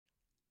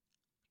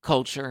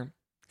Culture,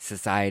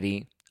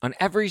 society, on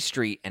every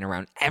street and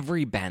around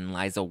every bend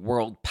lies a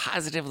world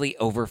positively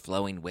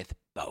overflowing with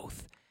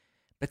both.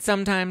 But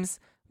sometimes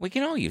we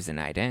can all use a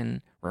night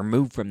in,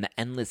 removed from the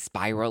endless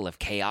spiral of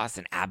chaos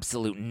and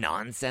absolute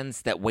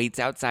nonsense that waits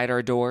outside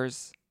our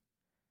doors.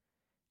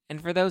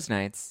 And for those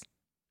nights,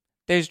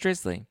 there's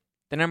Drizzly,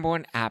 the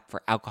 #1 app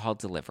for alcohol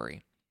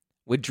delivery.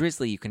 With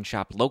Drizzly, you can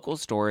shop local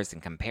stores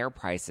and compare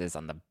prices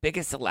on the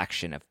biggest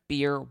selection of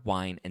beer,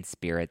 wine, and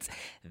spirits,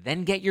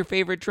 then get your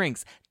favorite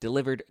drinks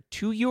delivered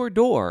to your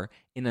door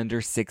in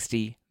under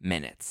 60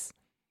 minutes.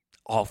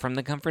 All from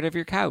the comfort of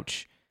your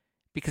couch.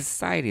 Because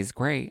society is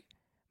great,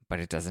 but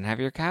it doesn't have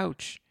your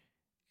couch.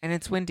 And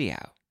it's windy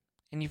out.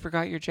 And you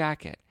forgot your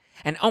jacket.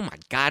 And oh my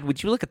God,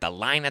 would you look at the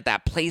line at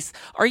that place?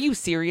 Are you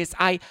serious?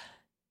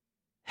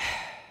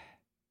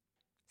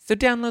 So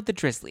download the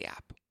Drizzly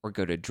app or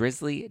go to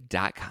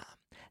drizzly.com.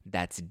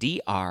 That's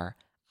DRIZLY.com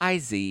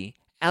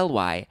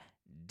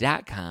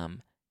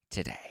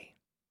today.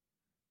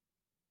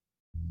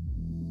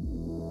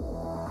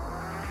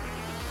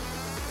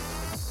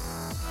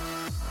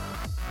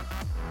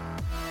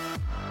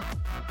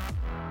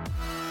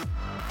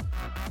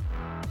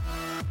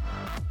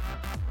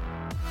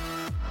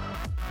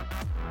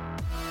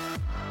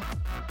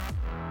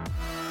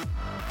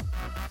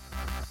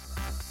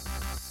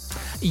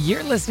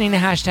 You're listening to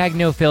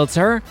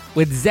 #NoFilter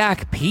with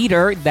Zach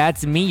Peter.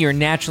 That's me, your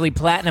naturally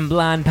platinum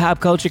blonde pop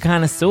culture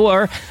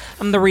connoisseur.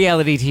 I'm the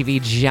reality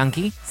TV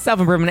junkie,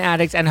 self-improvement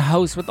addict, and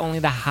host with only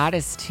the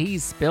hottest tea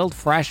spilled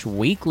fresh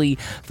weekly.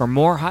 For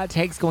more hot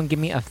takes, go and give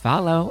me a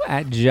follow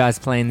at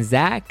Just Plain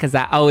Zach, because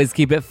I always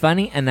keep it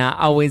funny and I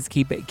always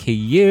keep it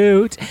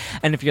cute.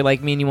 And if you're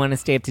like me and you want to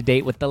stay up to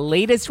date with the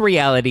latest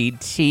reality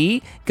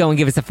tea, go and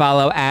give us a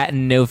follow at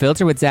No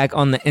Filter with Zach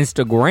on the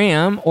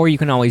Instagram, or you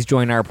can always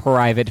join our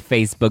private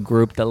Facebook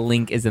group. The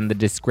link is in the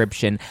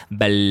description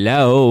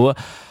below.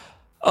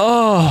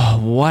 Oh,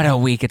 what a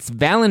week. It's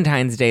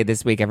Valentine's Day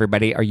this week,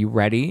 everybody. Are you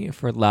ready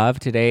for love?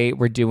 Today,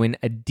 we're doing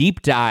a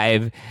deep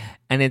dive,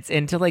 and it's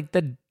into like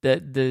the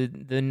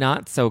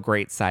not so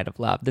great side of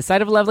love. The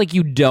side of love like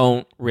you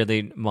don't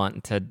really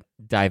want to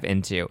dive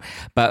into.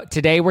 But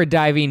today, we're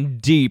diving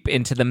deep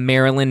into the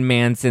Marilyn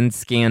Manson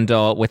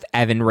scandal with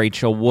Evan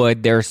Rachel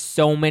Wood. There are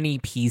so many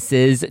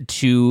pieces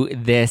to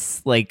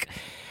this, like...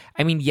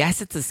 I mean,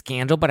 yes, it's a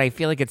scandal, but I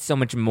feel like it's so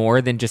much more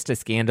than just a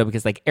scandal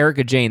because, like,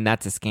 Erica Jane,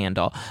 that's a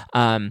scandal.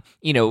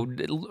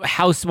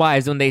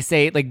 Housewives, when they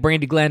say, like,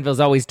 Brandi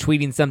Glanville's always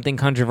tweeting something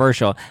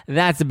controversial,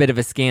 that's a bit of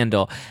a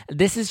scandal.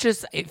 This is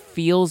just, it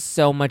feels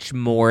so much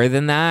more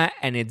than that,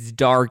 and it's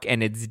dark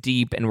and it's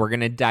deep, and we're going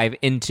to dive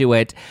into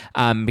it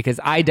because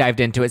I dived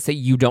into it so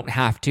you don't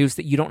have to, so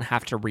that you don't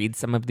have to read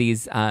some of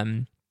these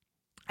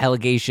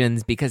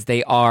allegations because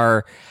they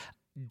are...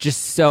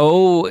 just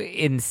so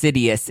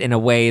insidious in a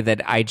way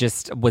that I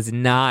just was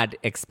not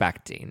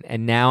expecting.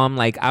 And now I'm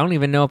like, I don't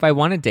even know if I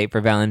want to date for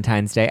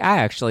Valentine's Day. I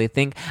actually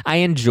think I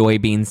enjoy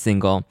being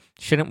single.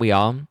 Shouldn't we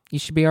all? You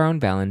should be our own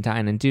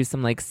Valentine and do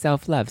some like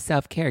self-love,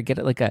 self-care. Get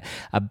it like a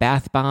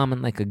bath bomb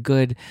and like a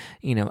good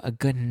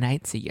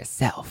night to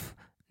yourself.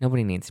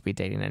 Nobody needs to be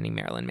dating any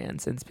Marilyn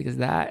Mansons because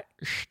that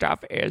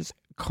stuff is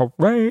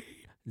crazy.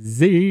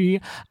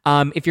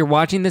 If you're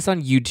watching this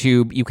on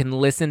YouTube, you can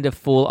listen to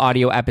full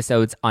audio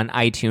episodes on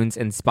iTunes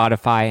and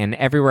Spotify and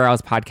everywhere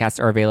else podcasts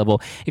are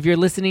available. If you're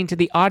listening to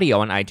the audio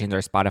on iTunes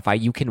or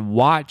Spotify, you can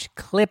watch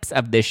clips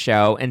of this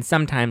show, and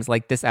sometimes,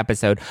 like this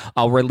episode,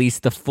 I'll release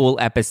the full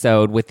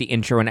episode with the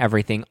intro and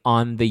everything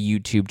on the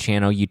YouTube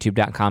channel,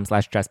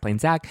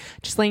 youtube.com/justplainzach.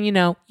 Just letting you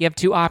know, you have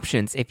two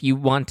options if you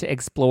want to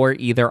explore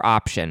either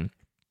option.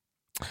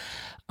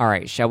 All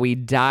right, shall we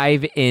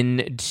dive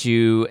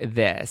into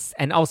this?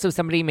 And also,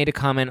 somebody made a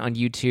comment on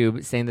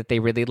YouTube saying that they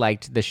really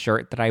liked the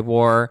shirt that I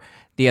wore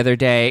the other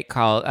day,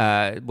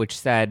 which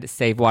said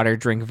 "Save water,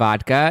 drink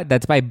vodka."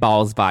 That's by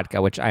Balls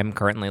Vodka, which I'm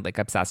currently like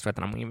obsessed with,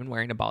 and I'm even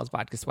wearing a Balls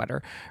Vodka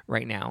sweater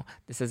right now.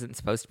 This isn't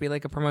supposed to be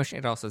like a promotion.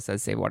 It also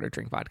says "Save water,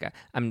 drink vodka."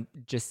 I'm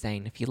just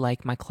saying, if you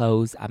like my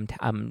clothes,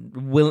 I'm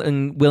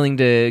willing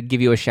to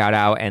give you a shout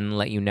out and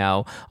let you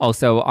know.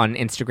 Also on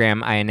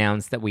Instagram, I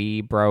announced that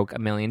we broke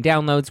 1 million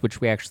downloads,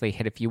 which we actually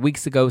hit a few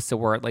weeks ago. So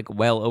we're like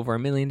well over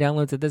 1 million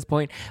downloads at this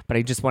point. But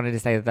I just wanted to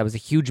say that was a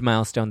huge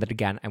milestone. That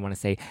again, I want to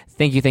say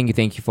thank you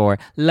for.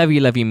 Love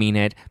you, mean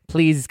it.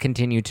 Please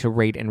continue to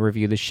rate and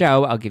review the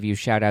show. I'll give you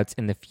shout outs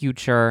in the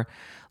future.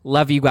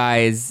 Love you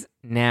guys.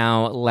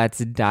 Now let's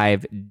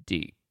dive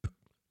deep.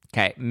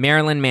 Okay,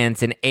 Marilyn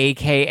Manson,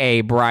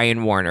 a.k.a.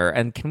 Brian Warner.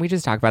 And can we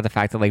just talk about the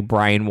fact that, like,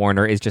 Brian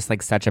Warner is just,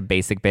 like, such a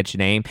basic bitch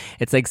name?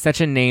 It's, like, such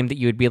a name that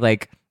you would be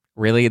like,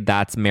 really?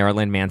 That's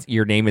Marilyn Manson?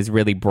 Your name is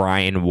really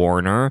Brian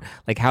Warner?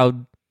 Like, how...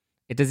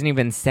 It doesn't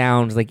even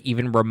sound, like,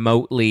 even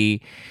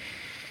remotely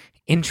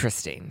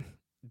interesting.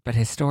 But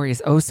his story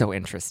is oh so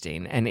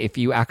interesting. And if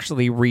you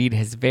actually read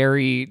his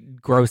very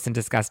gross and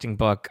disgusting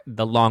book,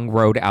 The Long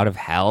Road Out of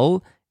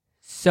Hell,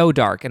 so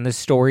dark. And the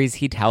stories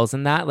he tells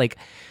in that, like,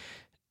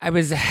 I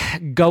was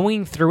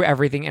going through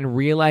everything and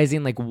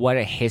realizing like what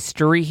a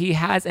history he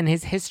has, and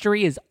his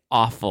history is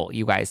awful,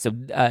 you guys. So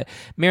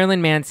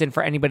Marilyn Manson,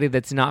 for anybody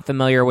that's not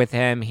familiar with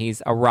him,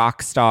 he's a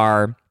rock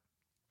star.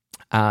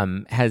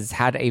 Has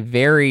had a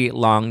very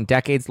long,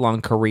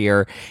 decades-long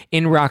career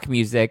in rock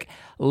music.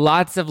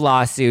 Lots of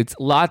lawsuits,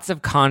 lots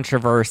of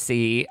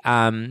controversy.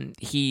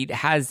 He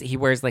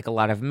wears like a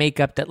lot of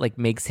makeup that like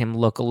makes him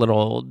look a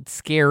little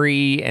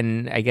scary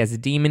and I guess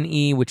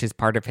demon-y, which is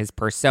part of his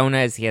persona.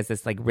 As he has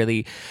this like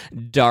really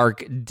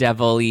dark,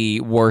 devil-y,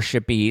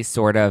 worshipy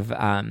sort of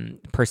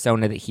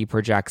persona that he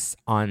projects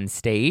on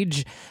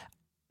stage.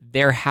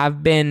 There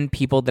have been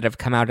people that have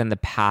come out in the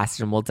past,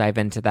 and we'll dive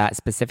into that,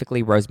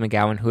 specifically Rose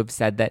McGowan, who have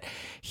said that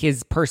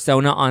his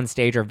persona on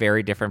stage are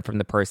very different from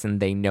the person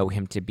they know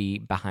him to be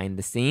behind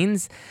the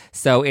scenes.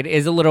 So it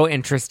is a little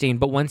interesting,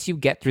 but once you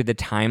get through the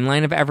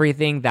timeline of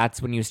everything,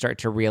 that's when you start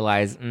to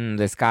realize,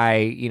 this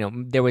guy,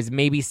 there was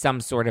maybe some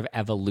sort of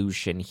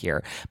evolution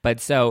here. But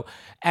so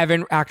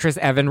actress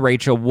Evan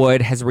Rachel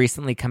Wood has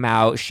recently come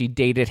out. She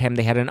dated him.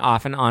 They had an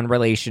off and on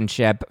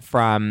relationship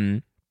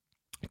from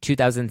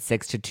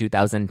 2006 to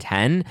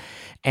 2010,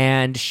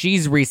 and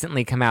she's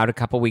recently come out a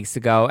couple weeks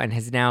ago and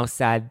has now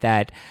said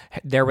that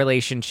their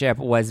relationship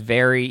was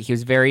he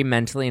was very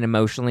mentally and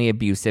emotionally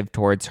abusive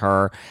towards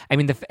her. I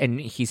mean,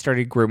 and he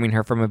started grooming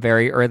her from a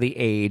very early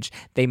age.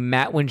 They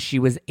met when she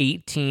was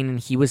 18 and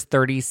he was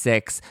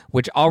 36,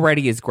 which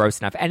already is gross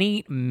enough.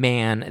 Any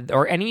man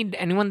or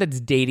anyone that's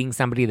dating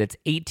somebody that's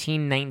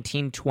 18,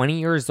 19, 20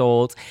 years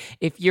old,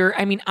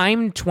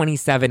 I'm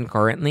 27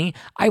 currently.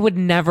 I would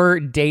never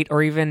date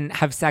or even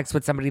have sex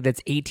with somebody that's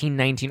 18,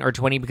 19, or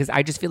 20 because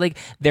I just feel like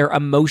their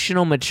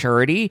emotional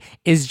maturity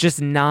is just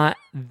not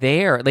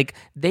there. Like,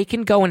 they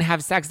can go and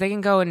have sex. They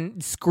can go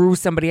and screw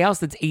somebody else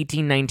that's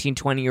 18, 19,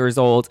 20 years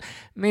old,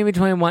 maybe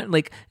 21.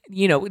 Like,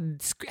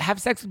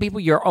 have sex with people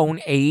your own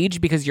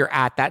age because you're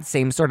at that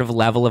same sort of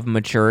level of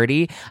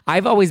maturity.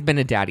 I've always been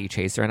a daddy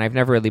chaser, and I've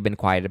never really been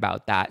quiet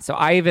about that. So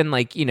I even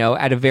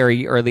at a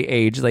very early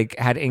age,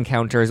 had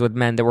encounters with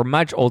men that were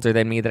much older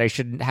than me that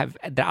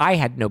I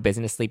had no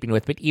business sleeping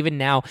with. But even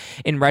now,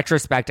 in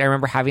retrospect, I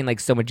remember having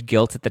so much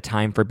guilt at the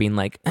time for being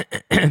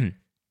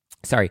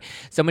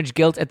so much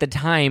guilt at the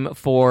time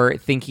for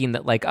thinking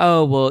that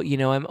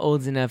I'm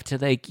old enough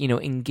to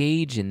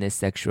engage in this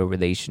sexual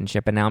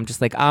relationship. And now I'm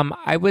just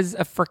I was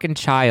a freaking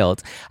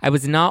child. I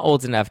was not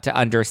old enough to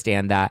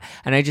understand that.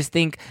 And I just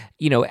think,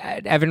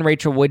 Evan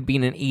Rachel Wood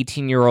being an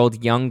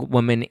 18-year-old young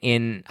woman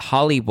in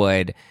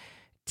Hollywood,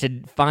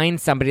 to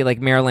find somebody like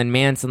Marilyn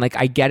Manson,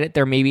 I get it.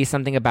 There may be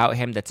something about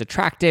him that's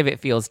attractive. It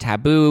feels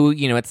taboo.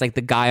 It's like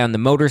the guy on the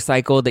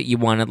motorcycle that you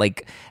want to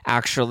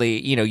actually,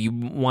 you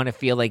want to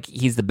feel like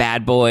he's the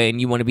bad boy and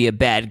you want to be a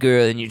bad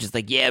girl and you're just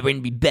yeah, we're going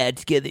to be bad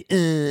together.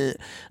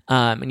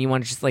 And you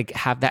want to just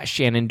have that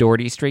Shannon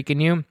Doherty streak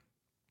in you.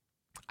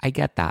 I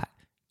get that.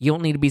 You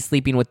don't need to be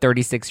sleeping with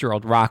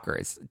 36-year-old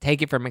rockers.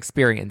 Take it from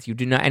experience. You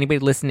do not, anybody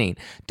listening,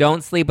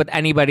 don't sleep with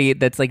anybody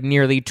that's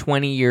nearly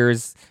 20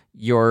 years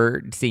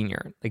your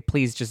senior.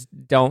 Please just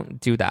don't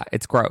do that.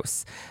 It's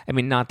gross. I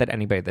mean, not that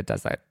anybody that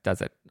does that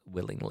does it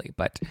willingly,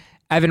 but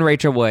Evan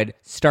Rachel Wood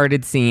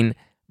started seeing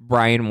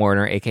Brian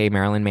Warner, aka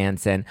Marilyn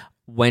Manson,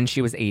 when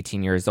she was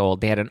 18 years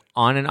old. They had an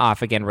on and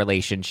off again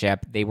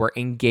relationship. They were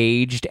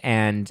engaged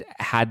and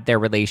had their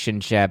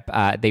relationship.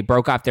 They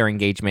broke off their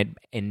engagement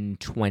in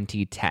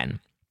 2010.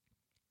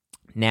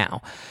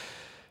 Now,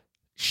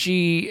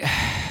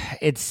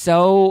 it's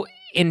so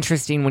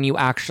interesting when you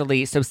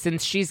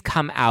since she's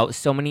come out,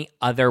 so many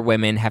other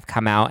women have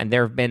come out, and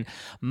there have been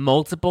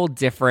multiple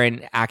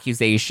different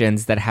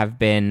accusations that have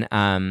been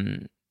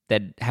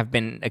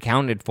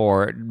accounted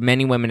for.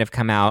 Many women have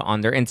come out on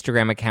their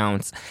Instagram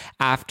accounts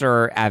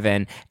after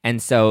Evan.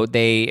 And so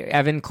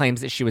Evan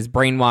claims that she was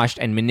brainwashed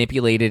and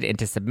manipulated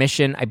into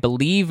submission. I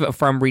believe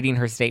from reading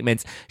her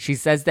statements, she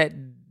says that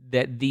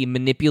the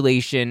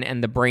manipulation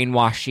and the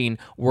brainwashing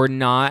were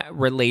not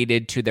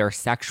related to their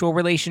sexual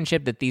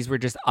relationship, that these were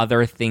just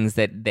other things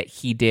that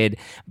he did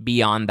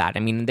beyond that.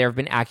 I mean, there have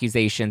been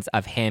accusations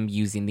of him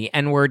using the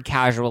N-word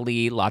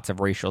casually, lots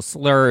of racial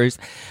slurs,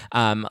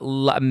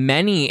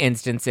 many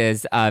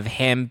instances of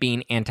him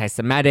being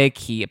anti-Semitic.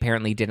 He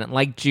apparently didn't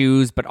like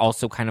Jews, but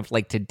also kind of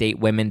liked to date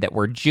women that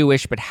were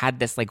Jewish, but had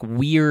this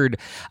weird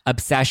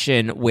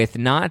obsession with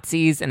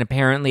Nazis. And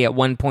apparently at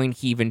one point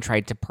he even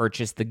tried to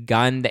purchase the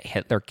gun that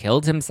Hitler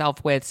killed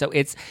himself with. So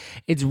it's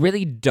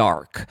really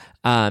dark.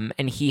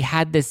 And he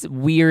had this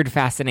weird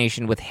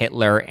fascination with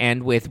Hitler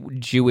and with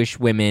Jewish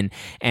women.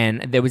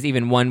 And there was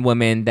even one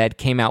woman that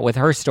came out with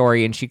her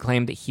story, and she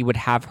claimed that he would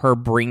have her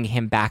bring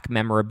him back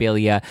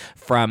memorabilia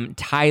from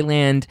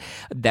Thailand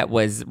that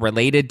was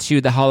related to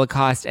the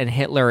Holocaust and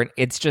Hitler. And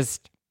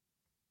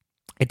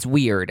It's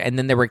weird. And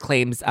then there were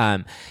claims,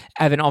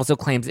 Evan also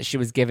claims that she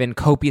was given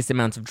copious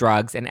amounts of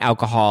drugs and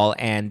alcohol.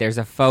 And there's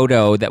a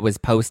photo that was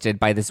posted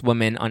by this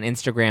woman on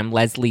Instagram,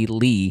 Leslie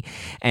Lee.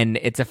 And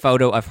it's a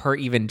photo of her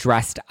even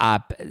dressed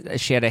up.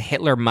 She had a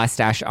Hitler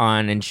mustache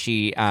on, and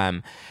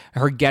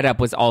her getup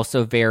was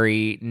also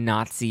very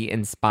Nazi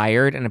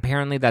inspired. And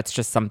apparently that's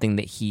just something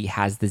that he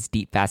has this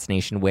deep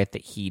fascination with,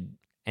 that he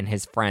and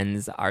his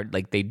friends are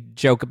like, they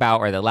joke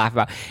about or they laugh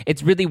about.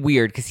 It's really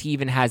weird because he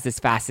even has this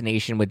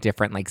fascination with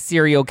different like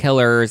serial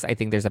killers. I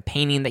think there's a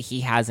painting that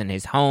he has in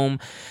his home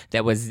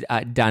that was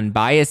done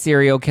by a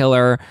serial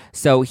killer.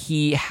 So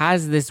he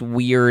has this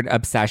weird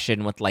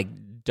obsession with like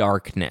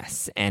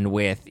darkness and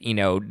with,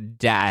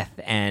 death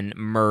and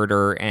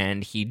murder,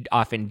 and he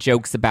often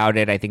jokes about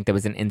it. I think there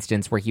was an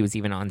instance where he was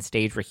even on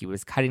stage where he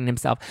was cutting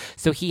himself.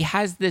 So he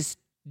has this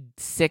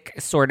sick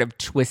sort of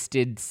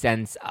twisted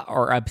sense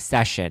or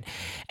obsession.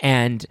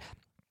 And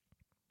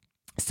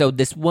so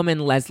this woman,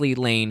 Leslie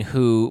Lane,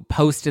 who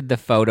posted the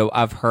photo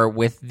of her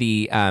with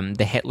the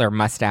Hitler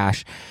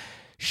mustache,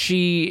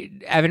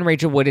 Evan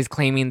Rachel Wood is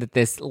claiming that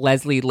this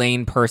Leslie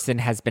Lane person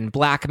has been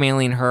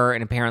blackmailing her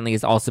and apparently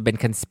has also been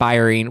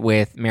conspiring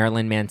with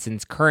Marilyn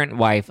Manson's current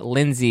wife,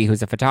 Lindsay,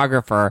 who's a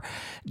photographer.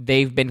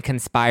 They've been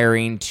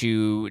conspiring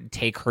to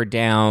take her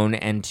down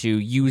and to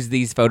use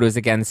these photos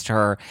against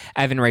her.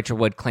 Evan Rachel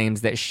Wood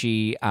claims that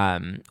she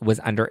was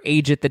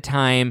underage at the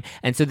time.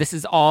 And so this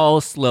is all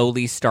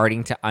slowly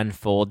starting to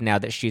unfold now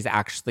that she's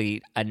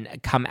actually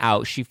come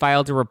out. She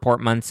filed a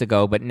report months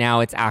ago, but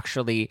now it's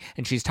actually,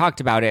 and she's talked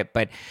about it,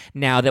 but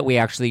now that we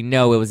actually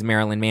know it was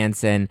Marilyn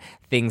Manson,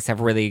 things have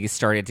really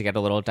started to get a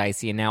little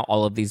dicey, and now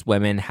all of these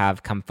women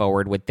have come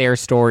forward with their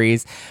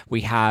stories.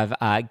 We have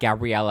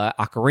Gabriella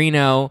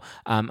Accarino,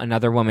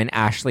 another woman,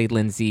 Ashley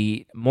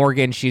Lindsay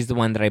Morgan. She's the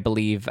one that I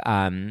believe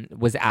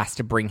was asked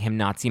to bring him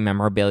Nazi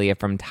memorabilia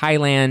from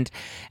Thailand.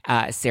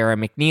 Sarah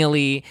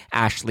McNeely,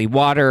 Ashley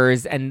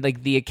Waters, and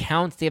like the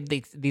accounts, they have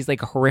these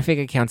like horrific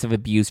accounts of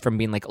abuse from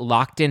being like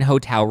locked in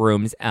hotel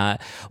rooms.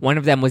 One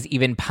of them was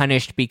even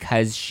punished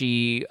because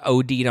she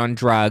OD'd on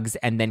drugs,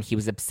 and then he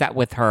was upset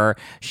with her.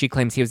 She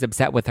claims he was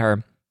upset with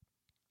her,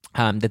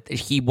 that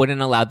he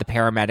wouldn't allow the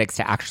paramedics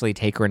to actually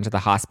take her into the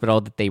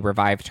hospital, that they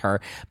revived her,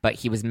 but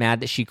he was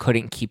mad that she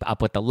couldn't keep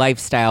up with the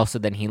lifestyle, so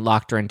then he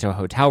locked her into a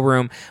hotel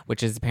room,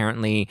 which is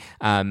apparently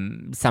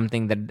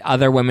something that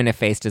other women have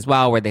faced as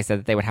well, where they said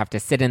that they would have to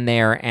sit in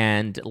there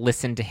and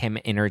listen to him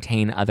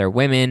entertain other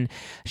women.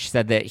 She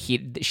said that she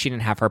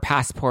didn't have her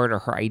passport or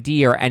her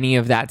ID or any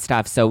of that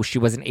stuff, so she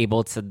wasn't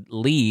able to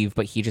leave,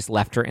 but he just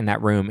left her in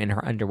that room in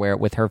her underwear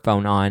with her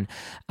phone on.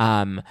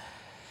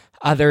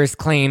 Others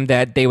claimed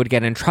that they would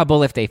get in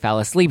trouble if they fell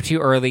asleep too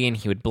early, and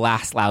he would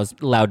blast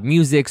loud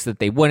music so that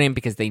they wouldn't,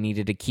 because they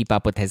needed to keep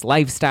up with his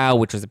lifestyle,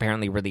 which was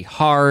apparently really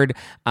hard.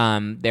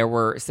 There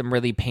were some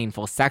really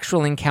painful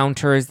sexual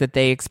encounters that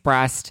they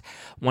expressed.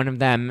 One of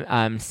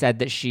them said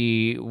that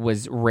she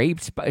was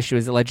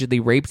allegedly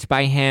raped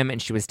by him, and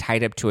she was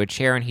tied up to a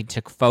chair, and he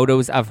took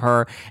photos of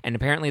her. And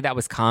apparently that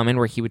was common,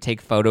 where he would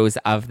take photos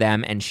of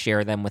them and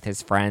share them with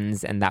his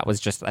friends, and that was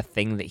just a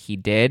thing that he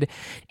did.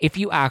 If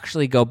you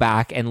actually go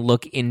back and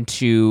look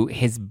into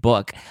his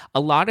book,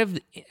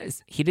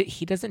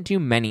 he doesn't do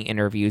many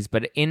interviews,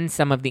 but in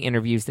some of the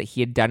interviews that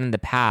he had done in the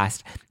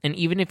past, and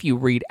even if you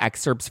read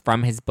excerpts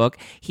from his book,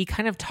 he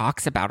kind of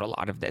talks about a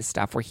lot of this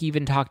stuff, where he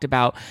even talked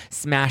about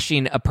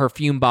smashing a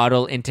perfume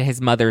bottle into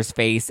his mother's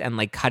face and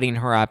like cutting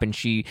her up, and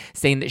she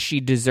saying that she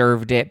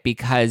deserved it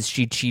because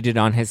she cheated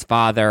on his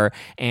father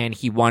and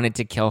he wanted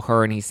to kill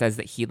her. And he says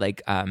that he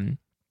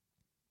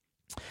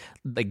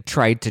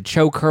tried to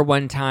choke her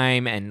one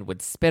time and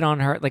would spit on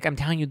her. Like, I'm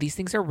telling you, these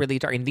things are really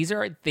dark. And these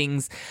are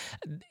things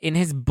in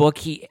his book,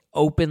 he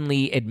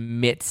openly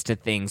admits to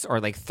things,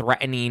 or like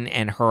threatening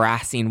and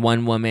harassing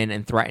one woman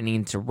and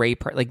threatening to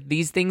rape her. Like,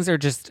 these things are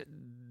just,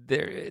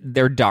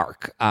 they're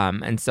dark.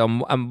 And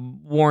so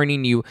I'm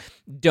warning you,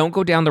 don't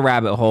go down the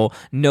rabbit hole.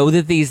 Know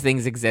that these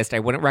things exist. I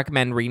wouldn't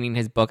recommend reading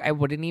his book. I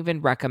wouldn't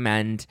even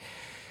recommend,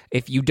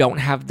 if you don't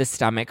have the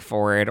stomach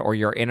for it or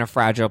you're in a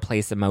fragile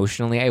place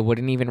emotionally, I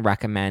wouldn't even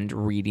recommend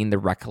reading the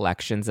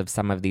recollections of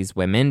some of these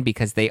women,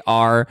 because they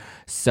are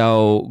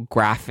so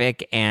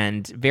graphic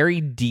and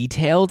very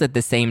detailed at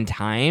the same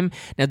time.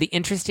 Now, the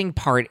interesting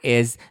part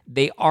is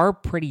they are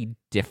pretty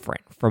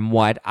different from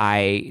what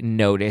I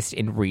noticed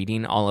in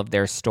reading all of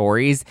their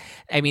stories.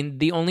 I mean,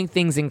 the only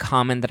things in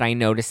common that I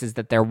noticed is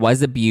that there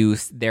was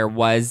abuse, there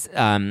was,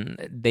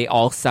 they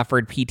all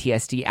suffered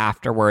PTSD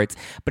afterwards,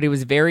 but it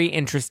was very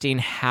interesting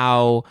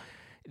how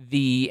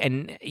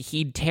and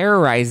he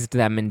terrorized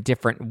them in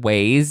different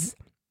ways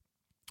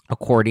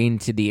according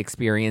to the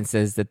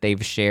experiences that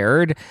they've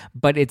shared.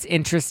 But it's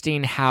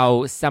interesting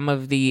how some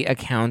of the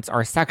accounts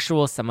are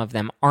sexual, some of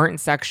them aren't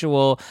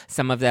sexual,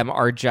 some of them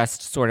are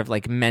just sort of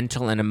like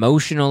mental and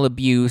emotional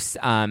abuse,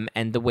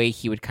 and the way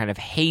he would kind of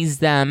haze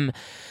them.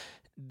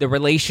 The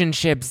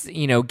relationships,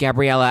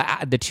 Gabriella,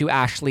 the two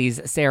Ashleys,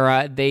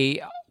 Sarah,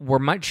 they were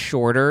much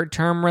shorter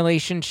term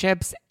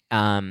relationships.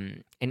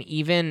 And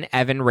even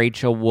Evan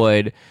Rachel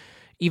Wood,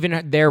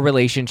 even their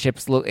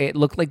relationships, it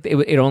looked like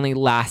it only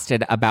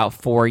lasted about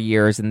 4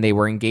 years, and they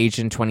were engaged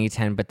in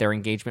 2010, but their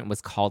engagement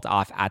was called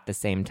off at the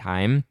same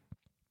time.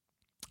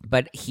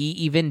 But he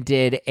even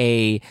did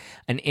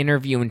an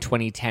interview in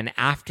 2010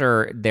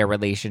 after their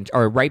relationship,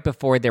 or right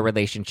before their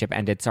relationship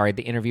ended. Sorry,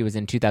 the interview was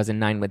in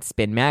 2009 with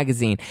Spin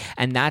Magazine.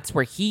 And that's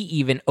where he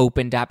even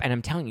opened up. And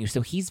I'm telling you,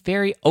 so he's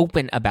very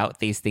open about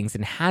these things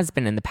and has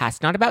been in the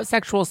past. Not about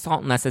sexual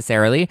assault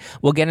necessarily.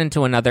 We'll get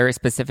into another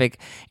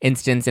specific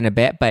instance in a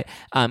bit. But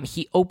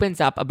he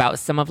opens up about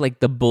some of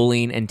like the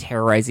bullying and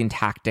terrorizing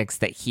tactics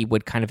that he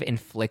would kind of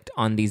inflict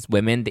on these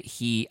women, that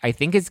he, I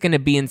think, is going to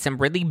be in some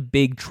really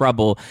big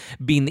trouble,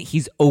 being that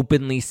he's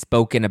openly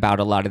spoken about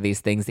a lot of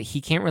these things, that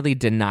he can't really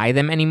deny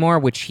them anymore,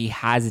 which he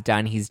has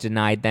done. He's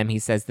denied them. He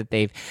says that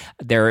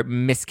they're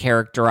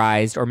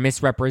mischaracterized or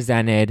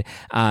misrepresented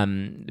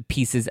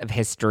pieces of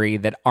history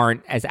that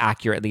aren't as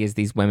accurately as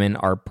these women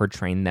are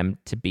portraying them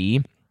to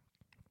be.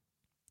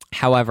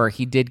 However,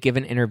 he did give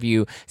an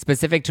interview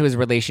specific to his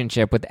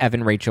relationship with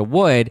Evan Rachel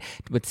Wood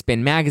with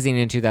Spin Magazine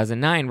in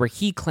 2009, where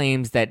he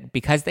claims that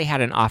because they had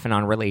an off and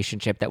on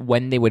relationship, that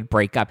when they would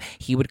break up,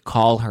 he would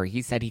call her.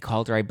 He said he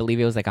called her, I believe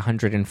it was like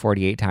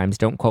 148 times.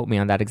 Don't quote me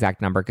on that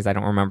exact number because I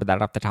don't remember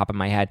that off the top of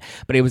my head.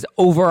 But it was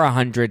over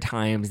 100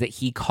 times that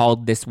he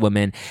called this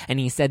woman. And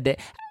he said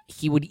that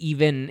he would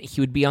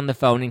be on the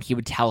phone and he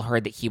would tell her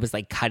that he was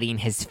like cutting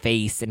his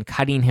face and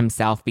cutting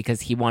himself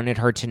because he wanted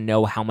her to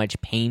know how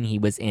much pain he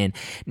was in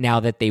now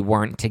that they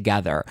weren't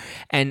together.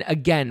 And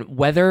again,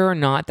 whether or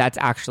not that's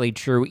actually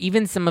true,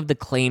 even some of the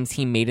claims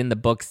he made in the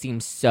book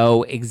seem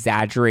so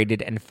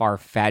exaggerated and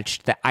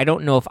far-fetched that I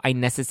don't know if I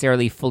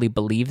necessarily fully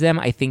believe them.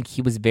 I think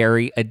he was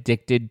very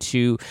addicted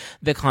to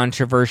the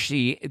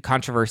controversy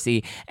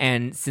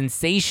and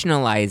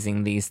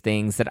sensationalizing these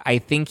things, that I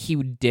think he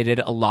did it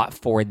a lot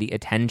for the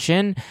attention.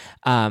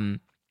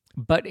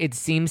 But it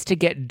seems to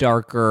get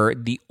darker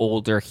the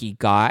older he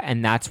got,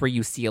 and that's where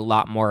you see a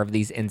lot more of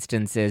these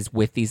instances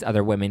with these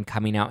other women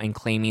coming out and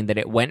claiming that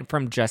it went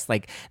from just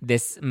like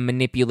this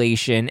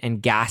manipulation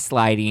and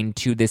gaslighting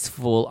to this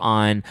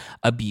full-on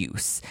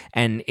abuse.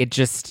 And it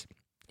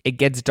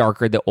gets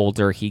darker the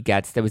older he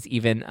gets. There was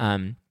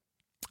even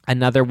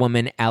another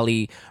woman,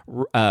 Ellie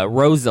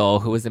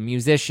Rosal, who was a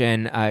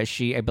musician.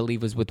 She, I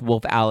believe, was with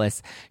Wolf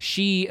Alice.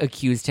 She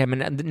accused him,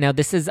 and now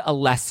this is a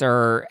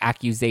lesser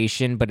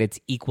accusation, but it's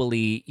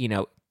equally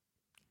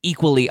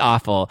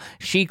awful.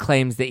 She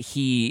claims that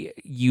he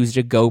used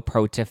a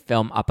GoPro to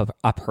film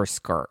up her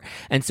skirt.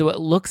 And so it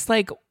looks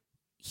like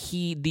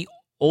the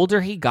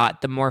older he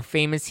got, the more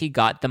famous he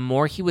got, the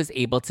more he was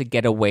able to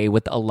get away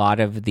with a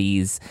lot of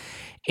these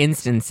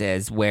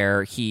instances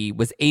where he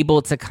was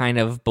able to kind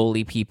of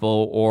bully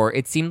people, or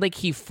it seemed like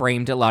he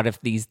framed a lot of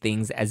these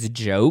things as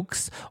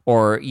jokes,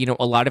 or,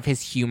 a lot of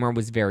his humor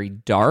was very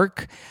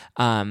dark.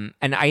 And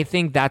I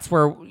think that's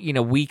where,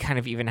 we kind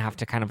of even have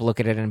to kind of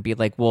look at it and be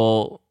like,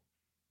 well,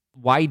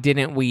 why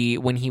didn't we,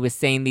 when he was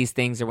saying these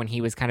things or when he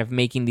was kind of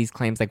making these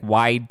claims, like,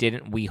 why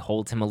didn't we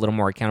hold him a little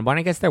more accountable? And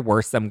I guess there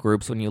were some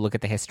groups, when you look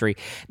at the history,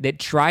 that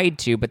tried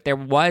to, but there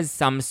was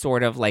some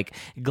sort of like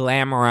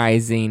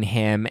glamorizing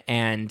him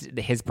and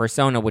his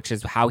persona, which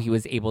is how he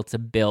was able to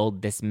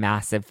build this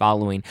massive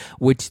following,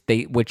 which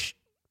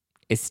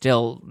is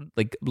still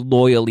like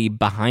loyally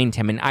behind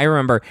him. And I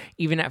remember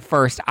even at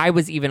first, I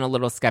was even a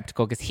little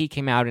skeptical because he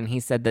came out and he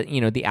said that,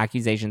 the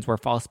accusations were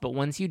false. But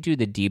once you do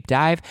the deep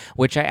dive,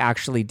 which I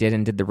actually did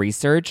and did the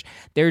research,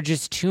 there are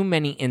just too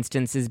many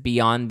instances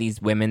beyond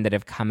these women that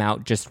have come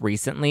out just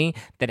recently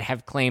that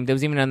have claimed. There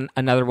was even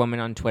another woman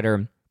on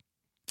Twitter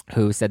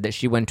who said that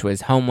she went to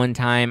his home one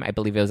time, I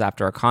believe it was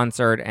after a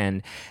concert,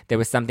 and there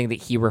was something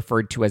that he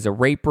referred to as a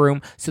rape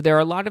room. So there are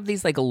a lot of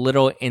these like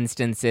little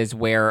instances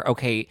where,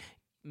 okay,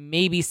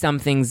 maybe some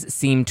things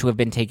seem to have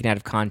been taken out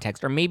of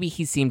context, or maybe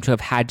he seemed to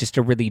have had just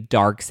a really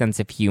dark sense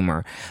of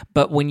humor.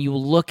 But when you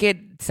look at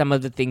some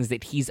of the things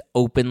that he's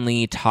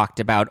openly talked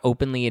about,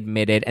 openly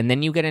admitted, and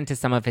then you get into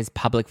some of his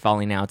public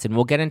falling outs, and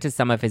we'll get into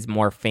some of his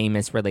more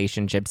famous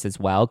relationships as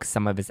well, because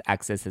some of his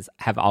exes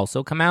have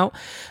also come out.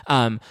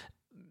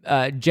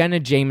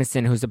 Jenna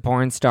Jameson, who's a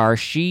porn star,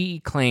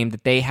 she claimed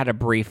that they had a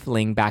brief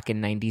fling back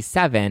in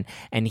 97,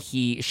 and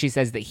she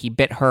says that he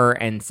bit her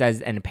and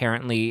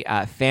apparently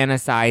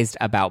fantasized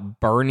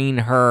about burning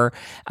her,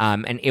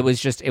 and it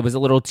was a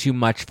little too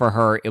much for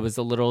her. It was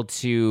a little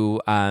too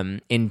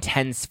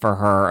intense for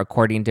her,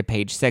 according to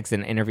Page Six,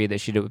 an interview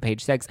that she did with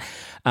Page Six,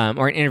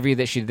 or an interview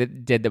that she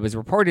did that was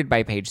reported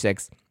by Page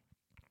Six.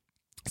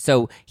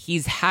 So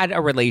he's had a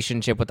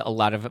relationship with a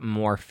lot of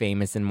more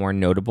famous and more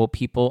notable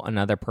people.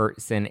 Another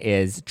person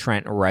is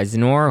Trent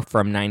Reznor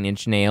from Nine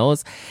Inch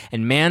Nails.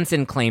 And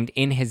Manson claimed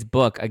in his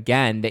book,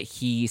 again, that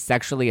he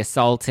sexually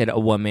assaulted a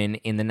woman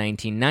in the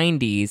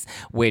 1990s,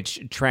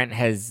 which Trent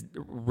has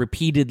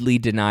repeatedly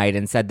denied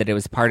and said that it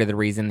was part of the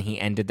reason he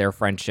ended their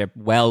friendship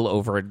well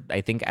over, I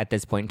think at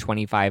this point,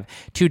 25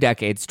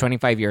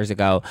 years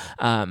ago.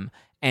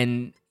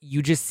 And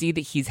you just see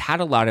that he's had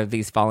a lot of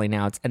these falling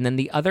outs. And then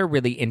the other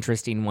really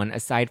interesting one,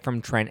 aside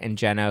from Trent and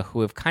Jenna, who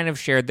have kind of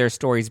shared their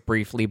stories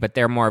briefly, but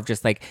they're more of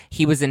just like,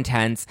 he was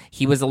intense,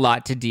 he was a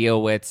lot to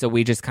deal with, so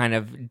we just kind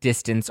of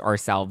distance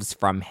ourselves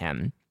from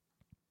him.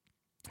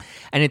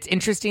 And it's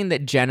interesting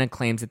that Jenna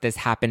claims that this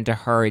happened to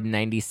her in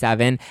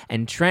 97,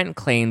 and Trent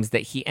claims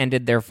that he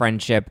ended their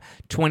friendship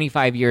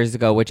 25 years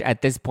ago, which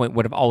at this point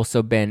would have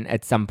also been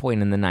at some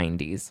point in the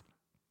 90s.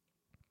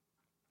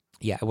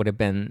 Yeah, it would have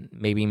been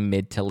maybe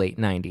mid to late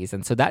 90s.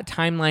 And so that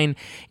timeline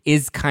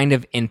is kind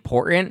of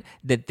important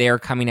that they're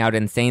coming out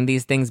and saying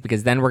these things,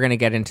 because then we're going to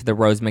get into the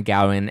Rose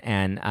McGowan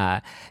and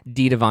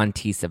Dita Von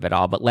Teese of it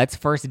all. But let's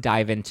first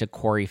dive into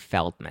Corey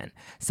Feldman.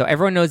 So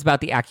everyone knows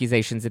about the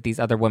accusations that these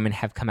other women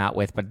have come out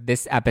with, but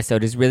this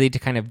episode is really to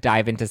kind of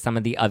dive into some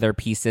of the other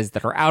pieces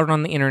that are out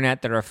on the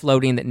internet that are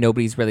floating that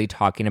nobody's really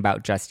talking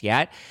about just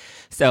yet.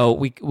 So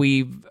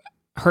we've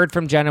heard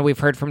from Jenna, we've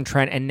heard from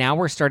Trent, and now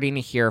we're starting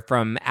to hear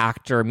from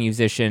actor,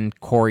 musician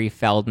Corey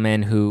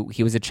Feldman, who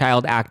he was a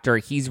child actor.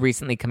 He's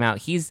recently come out.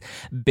 He's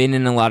been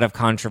in a lot of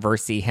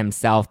controversy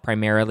himself,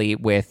 primarily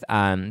with,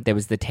 there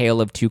was the Tale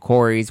of Two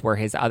Coreys, where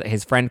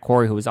his friend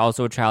Corey, who was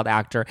also a child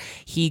actor,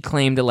 he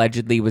claimed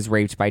allegedly was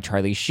raped by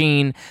Charlie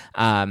Sheen.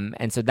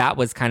 And so that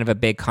was kind of a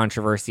big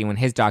controversy when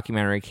his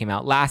documentary came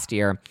out last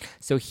year.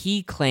 So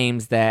he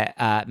claims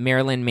that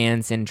Marilyn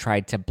Manson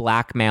tried to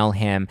blackmail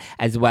him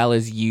as well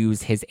as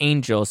use his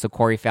angels. So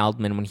Corey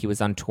Feldman, when he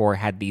was on tour,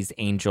 had these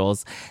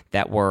angels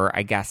that were,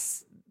 I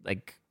guess,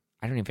 like,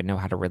 I don't even know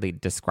how to really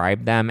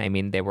describe them. I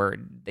mean, they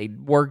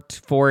worked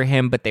for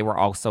him, but they were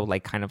also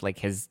like kind of like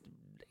he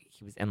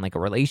was in like a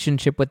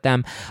relationship with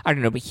them. I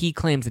don't know, but he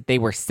claims that they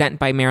were sent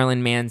by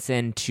Marilyn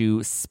Manson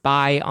to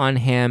spy on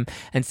him.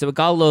 And so it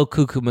got a little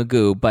cuckoo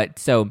magoo. But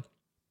so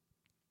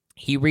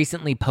he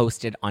recently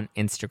posted on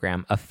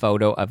Instagram a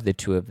photo of the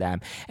two of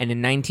them. And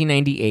in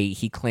 1998,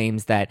 he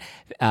claims that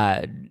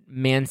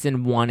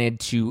Manson wanted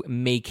to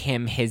make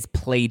him his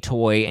play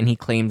toy. And he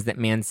claims that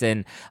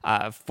Manson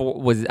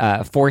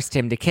forced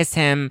him to kiss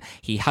him.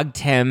 He hugged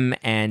him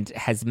and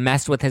has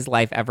messed with his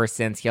life ever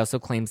since. He also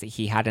claims that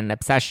he had an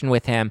obsession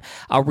with him.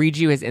 I'll read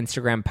you his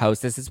Instagram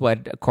post. This is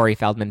what Corey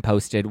Feldman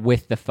posted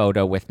with the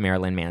photo with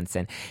Marilyn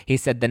Manson. He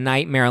said, "The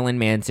night Marilyn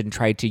Manson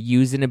tried to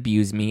use and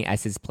abuse me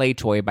as his play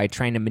toy by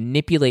trying to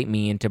manipulate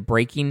me into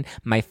breaking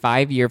my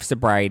 5 year of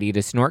sobriety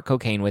to snort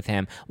cocaine with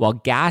him while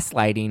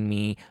gaslighting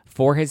me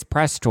for his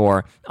press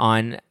tour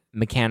on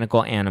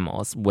mechanical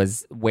animals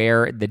was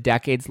where the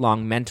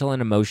decades-long mental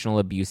and emotional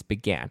abuse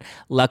began.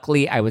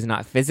 Luckily, I was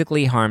not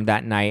physically harmed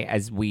that night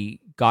as we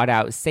got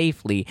out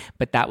safely,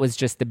 but that was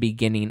just the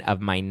beginning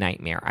of my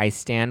nightmare. I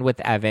stand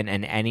with Evan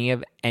and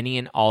any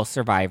and all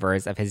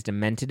survivors of his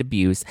demented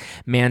abuse.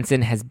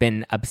 Manson has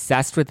been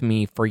obsessed with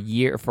me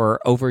for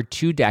over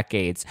 2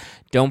 decades.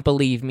 Don't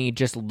believe me?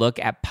 Just look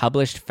at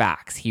published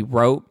facts."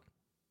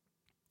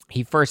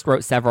 He first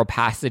wrote several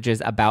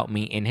passages about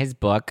me in his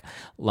book,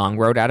 Long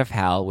Road Out of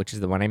Hell, which is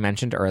the one I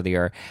mentioned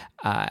earlier,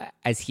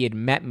 as he had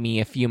met me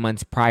a few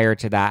months prior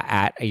to that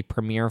at a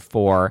premiere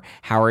for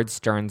Howard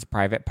Stern's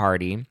private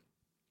party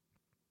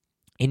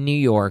in New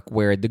York,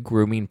 where the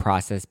grooming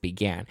process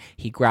began.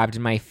 He grabbed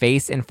my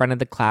face in front of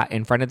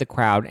the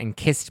crowd and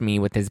kissed me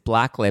with his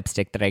black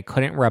lipstick that I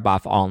couldn't rub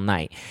off all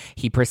night.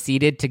 He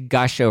proceeded to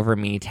gush over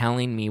me,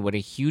 telling me what a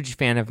huge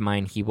fan of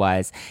mine he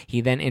was. He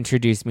then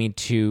introduced me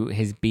to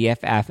his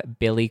BFF,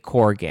 Billy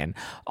Corgan.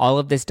 All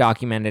of this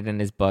documented in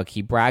his book.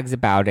 He brags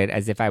about it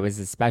as if I was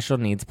a special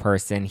needs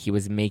person he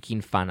was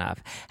making fun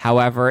of.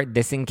 However,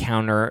 this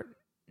encounter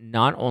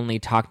not only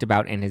talked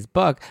about in his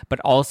book, but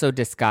also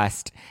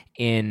discussed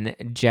in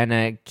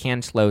Jenna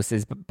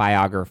Cantlos's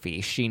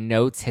biography. She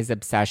notes his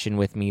obsession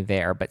with me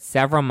there, but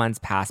several months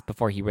passed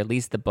before he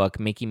released the book,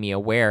 making me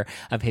aware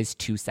of his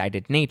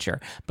two-sided nature.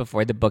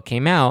 Before the book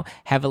came out,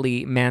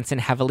 Manson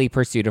heavily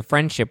pursued a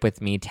friendship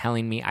with me,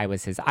 telling me I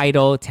was his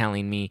idol,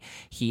 telling me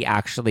he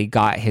actually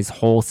got his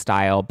whole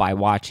style by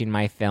watching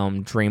my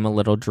film Dream a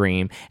Little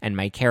Dream, and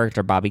my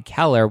character Bobby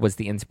Keller was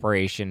the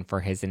inspiration for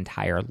his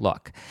entire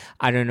look.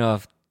 I don't know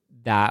if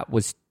that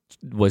was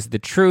the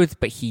truth,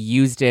 but he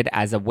used it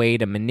as a way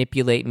to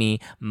manipulate me.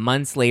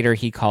 Months later,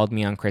 he called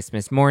me on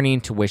Christmas morning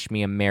to wish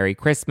me a Merry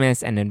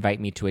Christmas and invite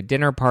me to a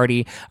dinner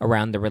party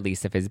around the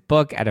release of his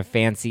book at a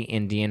fancy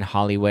Indian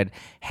Hollywood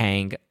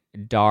hang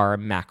Dar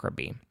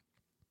Macroby.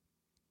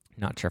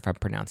 Not sure if I'm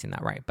pronouncing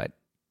that right, but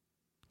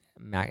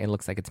it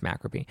looks like it's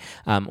Macroby,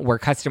 where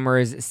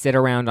customers sit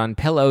around on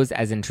pillows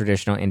as in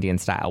traditional Indian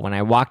style. When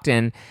I walked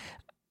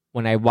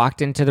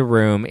into the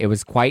room, it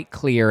was quite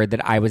clear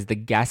that I was the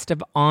guest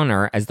of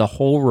honor as the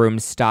whole room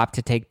stopped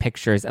to take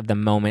pictures of the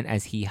moment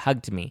as he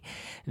hugged me,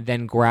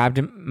 then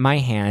grabbed my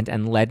hand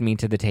and led me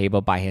to the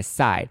table by his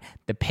side.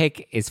 This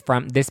pic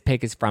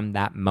is from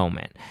that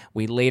moment.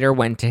 We later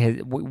went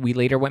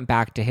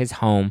back to his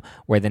home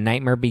where the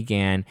nightmare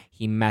began.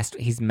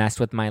 He's messed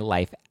with my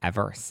life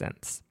ever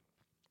since.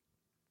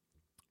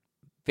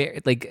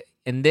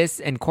 in this,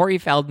 and Corey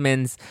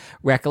Feldman's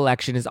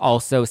recollection is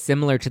also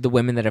similar to the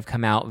women that have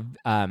come out.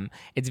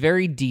 It's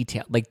very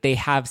detailed. Like, they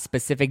have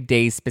specific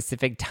days,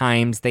 specific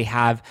times. They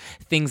have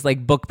things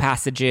like book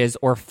passages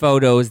or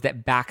photos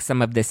that back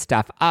some of this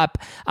stuff up.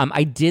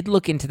 I did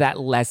look into that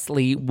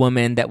Leslie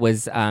woman that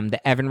was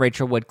that Evan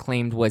Rachel Wood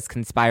claimed was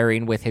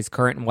conspiring with his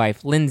current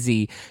wife,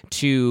 Lindsay,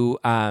 to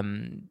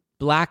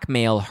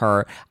blackmail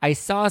her. I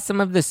saw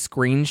some of the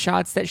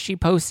screenshots that she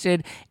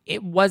posted.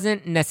 It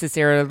wasn't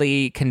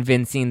necessarily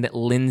convincing that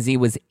Lindsay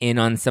was in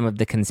on some of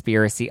the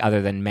conspiracy,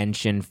 other than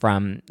mention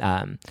from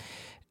that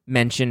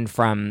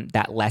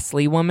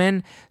Leslie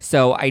woman.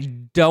 So I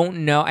don't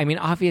know. I mean,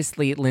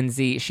 obviously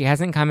Lindsay, she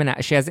hasn't come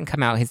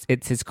out.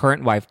 It's his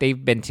current wife.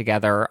 They've been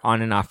together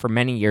on and off for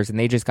many years, and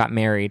they just got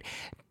married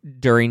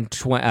in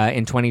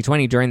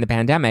 2020 during the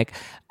pandemic.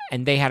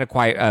 And they had a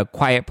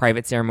quiet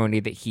private ceremony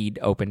that he'd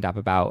opened up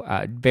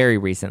about very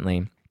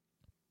recently.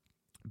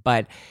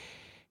 But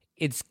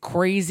it's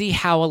crazy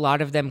how a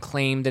lot of them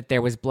claim that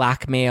there was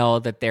blackmail,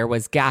 that there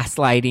was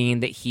gaslighting,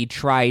 that he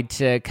tried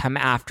to come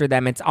after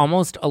them. It's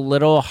almost a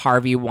little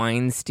Harvey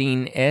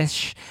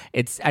Weinstein-ish.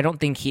 I don't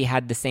think he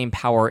had the same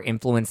power or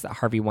influence that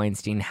Harvey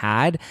Weinstein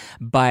had,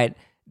 but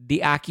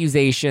the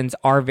accusations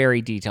are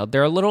very detailed.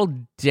 They're a little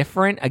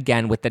different,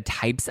 again, with the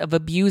types of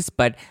abuse,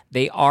 but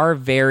they are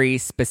very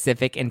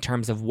specific in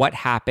terms of what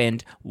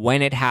happened,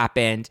 when it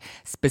happened,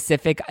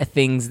 specific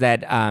things that,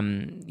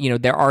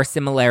 there are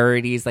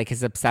similarities, like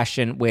his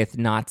obsession with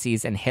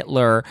Nazis and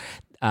Hitler,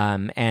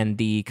 and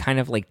the kind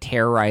of like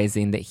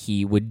terrorizing that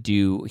he would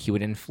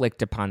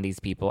inflict upon these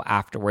people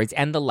afterwards,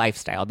 and the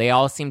lifestyle. They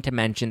all seem to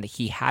mention that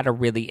he had a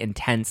really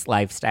intense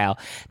lifestyle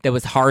that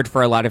was hard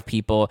for a lot of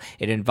people.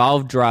 It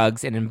involved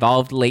drugs, it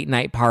involved late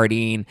night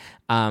partying.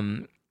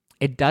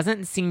 It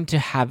doesn't seem to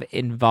have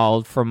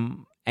involved,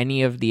 from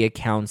any of the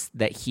accounts,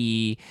 that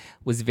he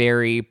was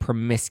very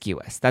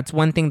promiscuous. That's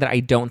one thing that I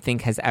don't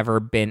think has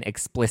ever been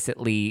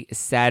explicitly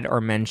said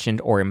or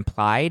mentioned or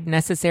implied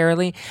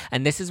necessarily.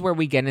 And this is where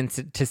we get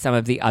into some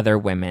of the other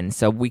women.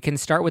 So we can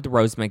start with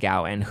Rose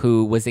McGowan,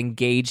 who was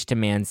engaged to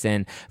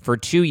Manson for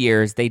 2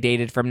 years. They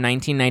dated from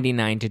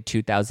 1999 to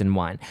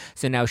 2001.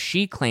 So now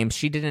she claims,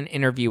 she did an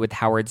interview with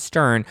Howard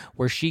Stern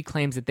where she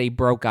claims that they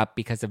broke up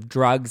because of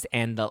drugs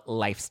and the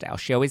lifestyle.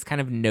 She always kind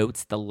of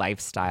notes the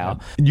lifestyle.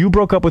 You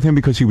broke up with him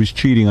because he was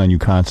cheating on you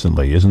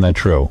constantly. Isn't that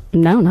true?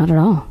 No, not at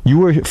all. You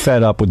were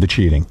fed up with the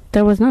cheating.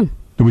 There was none.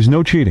 There was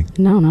no cheating.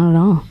 No, not at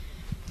all.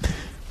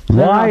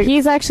 Why? No,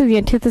 he's actually the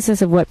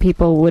antithesis of what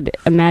people would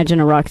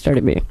imagine a rock star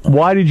to be.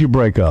 Why did you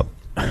break up?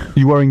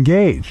 You were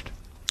engaged.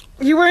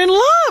 You were in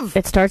love.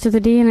 It starts with a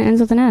D and it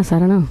ends with an S. I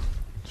don't know.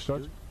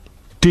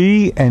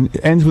 D and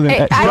ends with an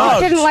S. I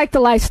just didn't like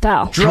the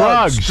lifestyle.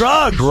 Drugs.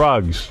 I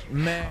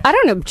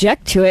don't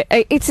object to it.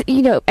 It's,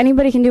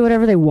 anybody can do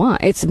whatever they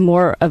want. It's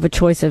more of a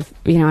choice of,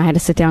 I had to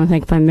sit down and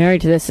think, if I'm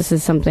married to this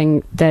is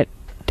something that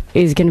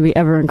is going to be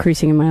ever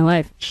increasing in my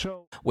life.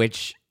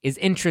 Which is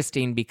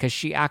interesting because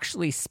she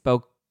actually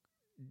spoke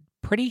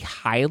pretty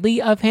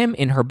highly of him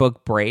in her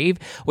book Brave,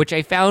 which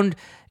I found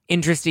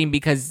interesting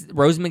because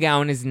Rose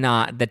McGowan is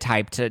not the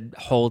type to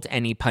hold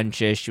any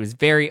punches. She was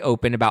very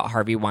open about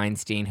Harvey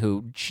Weinstein,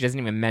 who she doesn't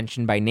even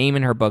mention by name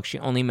in her book. She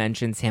only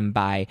mentions him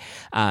by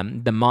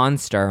the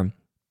monster.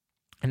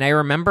 And I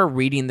remember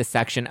reading the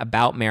section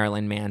about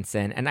Marilyn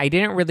Manson, and I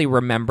didn't really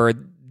remember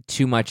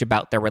too much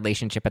about their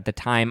relationship at the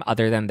time,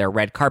 other than their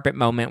red carpet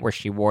moment where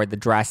she wore the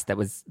dress that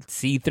was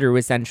see-through,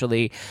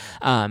 essentially.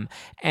 And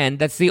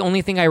that's the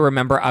only thing I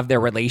remember of their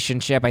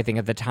relationship. I think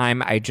at the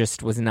time I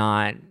just was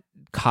not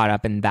caught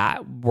up in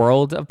that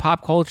world of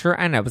pop culture,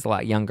 and I was a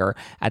lot younger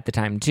at the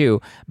time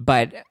too.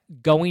 But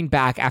going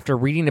back after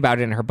reading about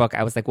it in her book,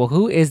 I was like, well,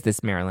 who is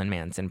this Marilyn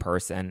Manson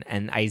person?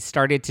 And I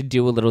started to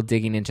do a little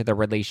digging into the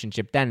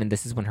relationship then, and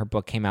this is when her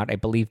book came out, I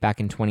believe back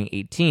in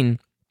 2018.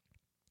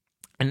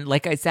 And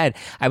like I said,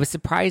 I was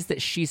surprised that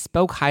she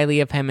spoke highly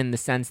of him in the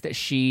sense that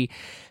she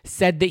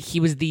said that he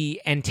was the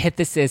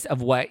antithesis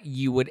of what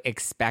you would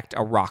expect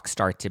a rock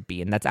star to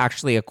be. And that's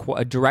actually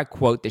a direct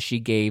quote that she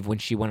gave when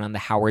she went on the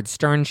Howard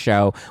Stern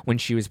show when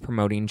she was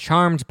promoting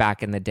Charmed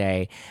back in the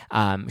day.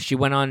 She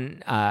went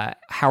on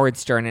Howard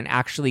Stern and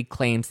actually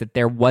claims that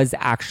there was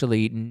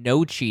actually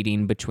no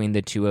cheating between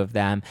the two of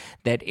them,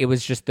 that it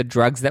was just the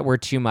drugs that were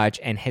too much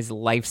and his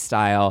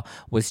lifestyle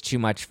was too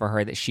much for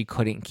her, that she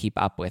couldn't keep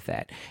up with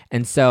it.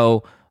 And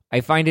so I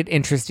find it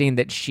interesting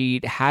that she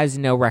has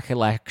no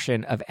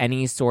recollection of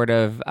any sort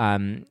of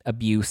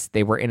abuse.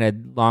 They were in a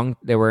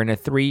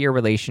 3-year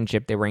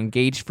relationship. They were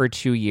engaged for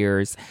 2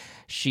 years.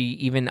 She,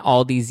 even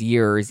all these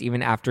years,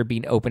 even after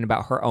being open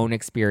about her own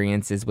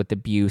experiences with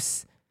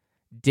abuse,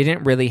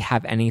 didn't really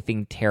have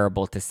anything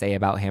terrible to say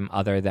about him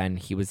other than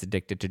he was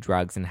addicted to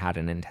drugs and had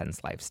an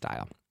intense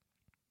lifestyle.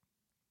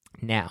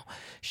 Now,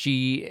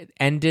 she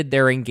ended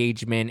their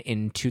engagement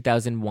in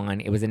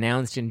 2001. It was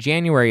announced in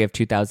January of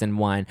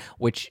 2001,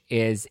 which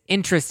is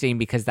interesting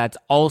because that's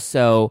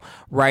also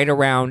right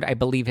around, I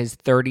believe, his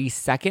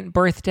 32nd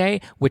birthday,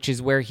 which is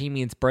where he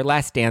meets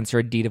burlesque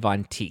dancer Dita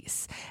Von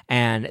Teese.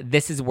 And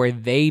this is where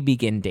they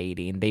begin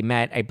dating. They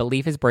met, I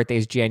believe his birthday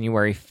is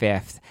January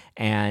 5th,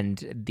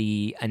 and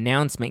the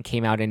announcement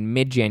came out in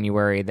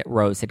mid-January that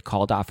Rose had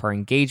called off her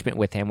engagement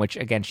with him, which,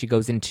 again, she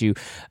goes into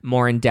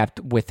more in depth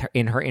with her,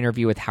 in her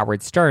interview with Howard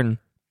Stern.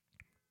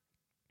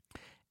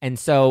 And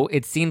so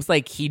it seems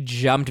like he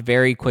jumped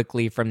very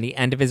quickly from the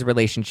end of his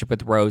relationship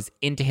with Rose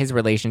into his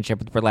relationship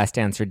with burlesque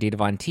dancer Dita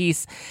Von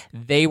Teese.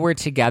 They were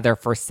together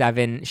for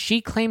she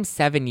claims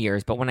 7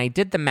 years, but when I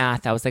did the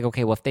math, I was like,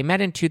 okay, well, if they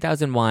met in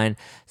 2001,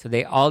 so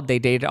they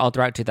dated all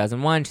throughout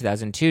 2001,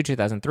 2002,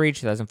 2003,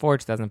 2004,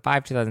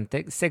 2005,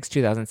 2006,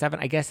 2007.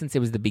 I guess since it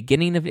was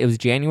it was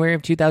January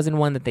of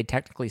 2001 that they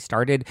technically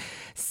started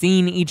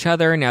seeing each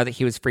other, now that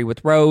he was free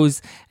with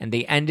Rose, and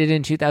they ended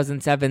in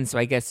 2007. So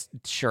I guess,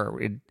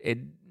 sure, it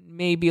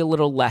maybe a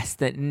little less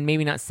than,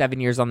 maybe not 7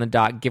 years on the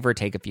dot, give or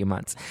take a few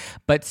months.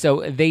 But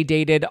so they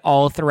dated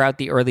all throughout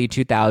the early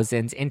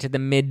 2000s into the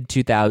mid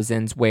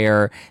 2000s,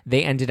 where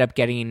they ended up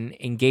getting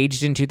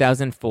engaged in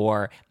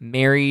 2004,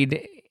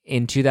 married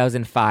in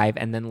 2005,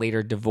 and then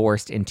later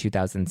divorced in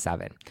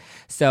 2007.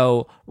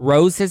 So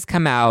Rose has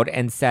come out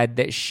and said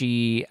that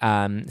she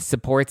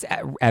supports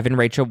Evan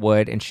Rachel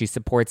Wood, and she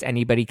supports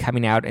anybody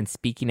coming out and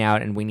speaking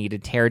out, and we need to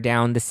tear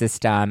down the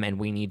system, and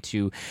we need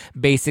to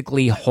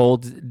basically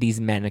hold these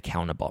men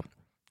accountable.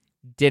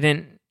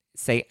 Didn't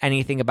say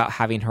anything about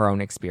having her own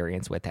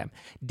experience with him.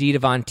 Dita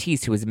Von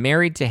Teese, who was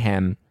married to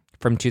him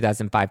from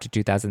 2005 to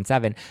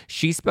 2007,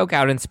 she spoke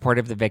out in support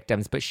of the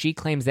victims, but she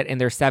claims that in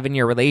their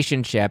 7-year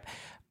relationship,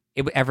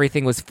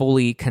 everything was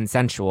fully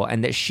consensual,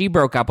 and that she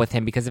broke up with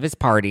him because of his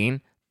partying,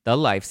 the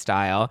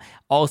lifestyle,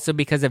 also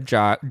because of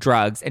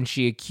drugs, and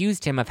she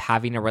accused him of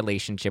having a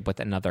relationship with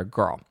another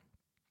girl,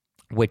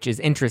 which is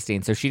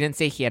interesting. So she didn't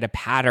say he had a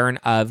pattern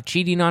of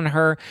cheating on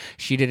her.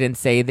 She didn't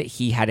say that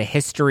he had a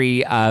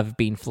history of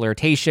being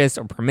flirtatious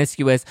or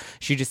promiscuous.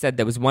 She just said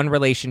there was one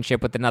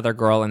relationship with another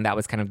girl, and that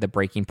was kind of the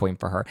breaking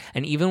point for her.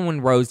 And even when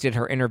Rose did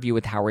her interview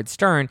with Howard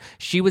Stern,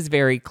 she was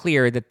very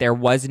clear that there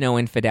was no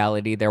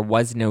infidelity, there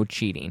was no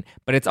cheating.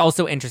 But it's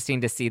also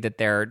interesting to see that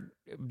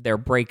their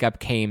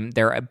breakup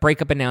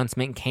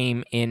announcement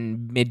came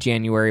in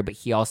mid-January, but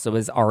he also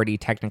has already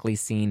technically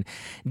seen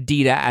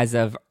Dita as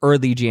of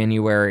early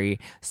January.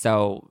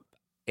 So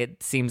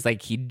it seems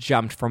like he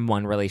jumped from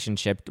one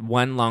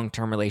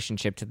long-term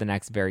relationship to the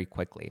next very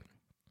quickly.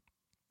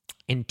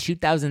 In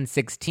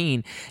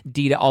 2016,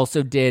 Dita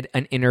also did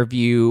an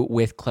interview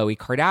with Khloe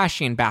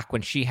Kardashian back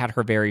when she had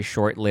her very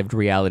short-lived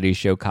reality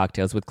show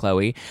Cocktails with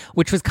Khloe,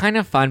 which was kind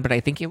of fun, but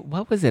I think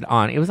what was it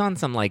on? It was on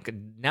some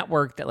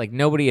network that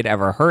nobody had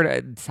ever heard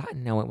of.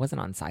 No, it wasn't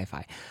on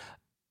Sci-Fi.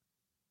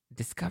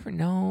 Discover?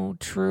 No,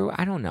 True.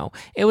 I don't know.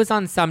 It was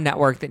on some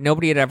network that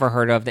nobody had ever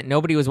heard of, that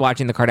nobody was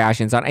watching the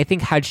Kardashians on. I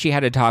think had she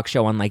had a talk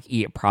show on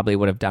E! It probably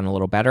would have done a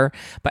little better.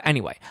 But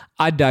anyway,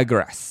 I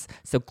digress.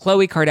 So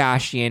Khloe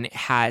Kardashian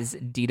has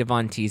Dita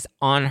Von Teese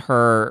on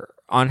her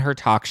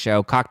talk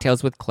show,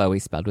 Cocktails with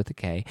Khloe, spelled with a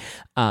K.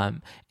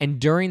 And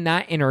during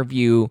that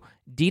interview,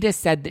 Dita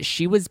said that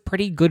she was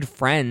pretty good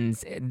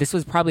friends. This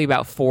was probably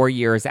about 4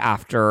 years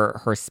after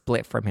her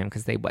split from him,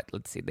 because they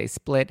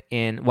split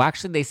in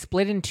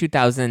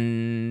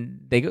 2000.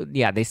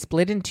 They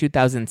split in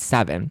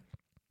 2007.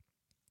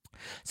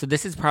 So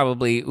this is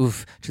probably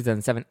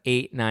 2007,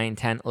 8, 9,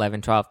 10,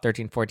 11, 12,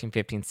 13, 14,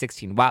 15,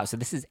 16. Wow. So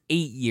this is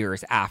 8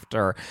 years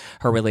after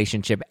her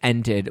relationship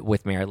ended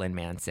with Marilyn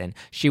Manson.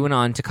 She went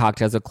on to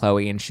Cocktails with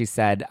Khloe, and she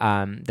said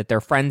that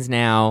they're friends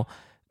now.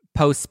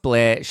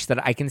 Post-split, she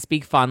said, I can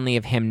speak fondly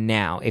of him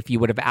now. If you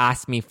would have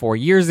asked me 4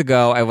 years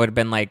ago, I would have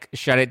been like,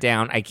 shut it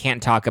down. I can't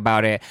talk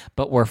about it,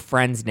 but we're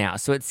friends now.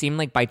 So it seemed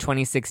like by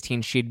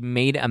 2016, she'd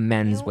made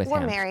amends with him. You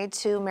were married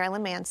to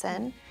Marilyn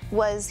Manson.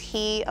 Was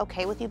he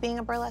okay with you being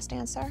a burlesque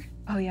dancer?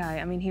 Oh, yeah.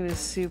 I mean, he was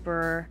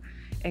super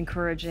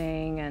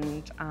encouraging,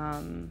 and,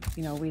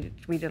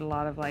 we did a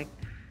lot of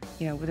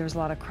there was a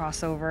lot of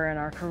crossover in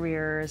our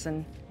careers,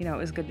 and, it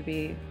was good to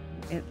be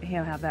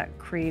have that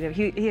creative.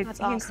 He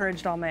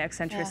encouraged all my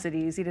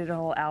eccentricities. Yeah. He did a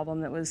whole album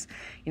that was,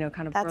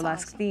 kind of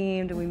burlesque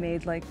themed, and we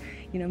made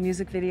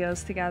music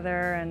videos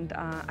together. And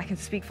I can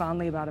speak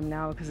fondly about him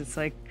now because it's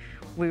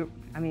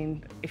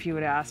if you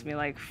would have asked me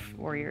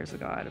 4 years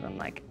ago, I'd have been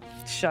like,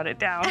 shut it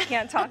down. I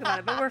can't talk about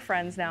it. But we're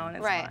friends now, and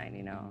it's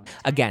fine,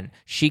 Again,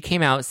 she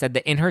came out, said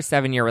that in her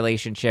 7-year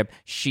relationship,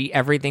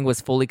 everything was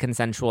fully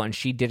consensual, and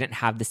she didn't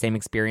have the same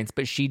experience,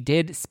 but she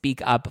did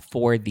speak up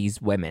for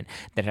these women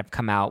that have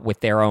come out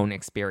with their own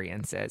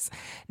experiences.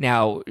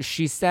 Now,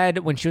 she said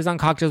when she was on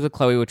Cocktails with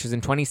Khloe, which was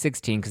in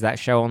 2016, because that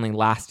show only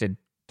lasted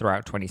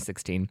throughout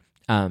 2016,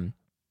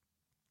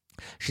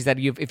 She said,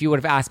 if you would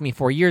have asked me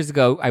 4 years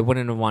ago, I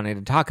wouldn't have wanted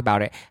to talk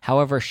about it.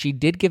 However, she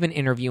did give an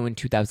interview in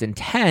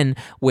 2010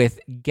 with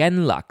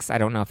Genlux. I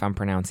don't know if I'm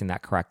pronouncing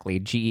that correctly.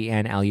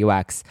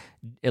 Genlux.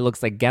 It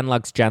looks like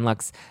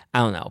Genlux. I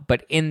don't know.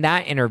 But in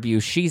that interview,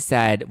 she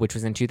said, which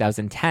was in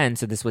 2010,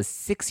 so this was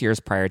 6 years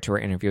prior to her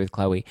interview with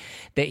Chloe,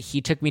 that he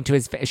took me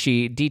to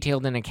she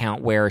detailed an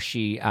account where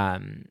she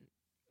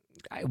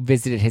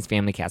visited his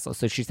family castle.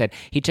 So she said,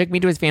 he took me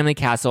to his family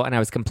castle and I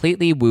was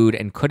completely wooed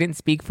and couldn't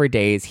speak for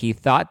days. He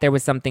thought there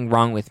was something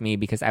wrong with me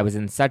because I was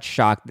in such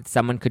shock that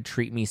someone could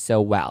treat me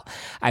so well.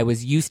 I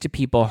was used to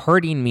people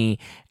hurting me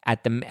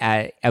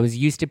I was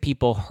used to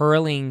people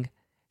hurling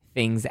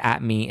things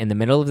at me in the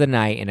middle of the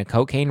night in a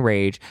cocaine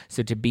rage.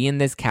 So to be in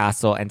this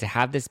castle and to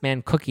have this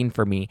man cooking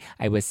for me,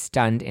 I was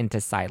stunned into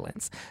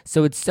silence.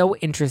 So it's so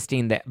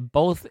interesting that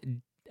both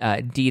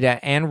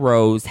Dita and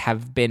Rose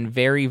have been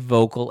very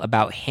vocal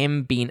about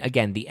him being,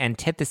 again, the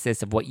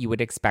antithesis of what you would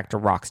expect a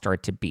rock star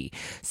to be.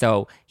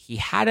 So he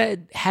had a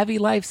heavy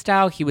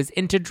lifestyle. He was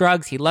into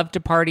drugs. He loved to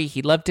party.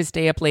 He loved to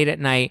stay up late at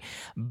night.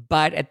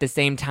 But at the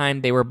same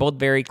time, they were both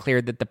very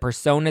clear that the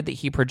persona that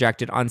he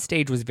projected on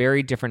stage was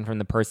very different from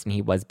the person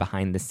he was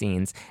behind the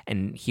scenes,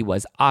 and he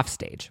was off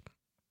stage.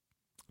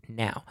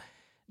 Now,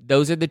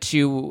 those are the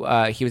two.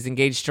 He was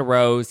engaged to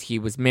Rose. He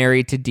was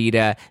married to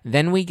Dita.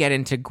 Then we get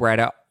into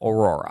Greta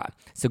Aurora.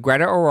 So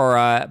Greta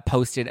Aurora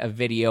posted a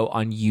video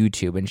on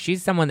YouTube, and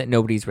she's someone that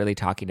nobody's really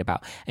talking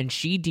about. And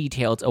she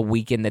detailed a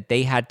weekend that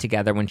they had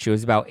together when she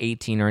was about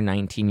 18 or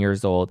 19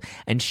 years old.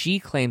 And she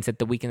claims that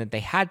the weekend that they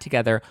had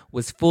together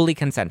was fully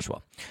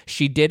consensual.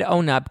 She did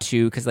own up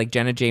to, because like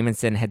Jenna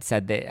Jameson had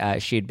said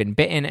that she had been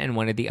bitten, and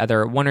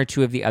one or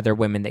two of the other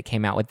women that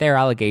came out with their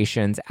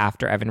allegations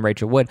after Evan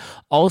Rachel Wood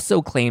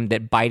also claimed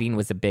that biting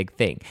was a big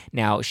thing.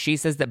 Now, she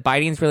says that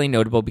biting is really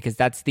notable because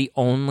that's the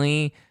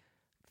only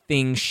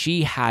thing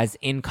she has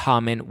in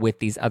common with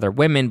these other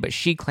women, but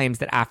she claims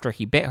that after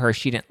he bit her,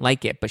 she didn't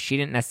like it, but she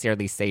didn't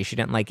necessarily say she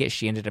didn't like it.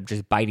 She ended up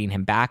just biting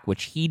him back,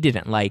 which he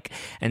didn't like,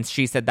 and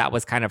she said that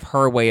was kind of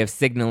her way of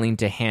signaling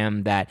to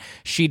him that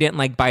she didn't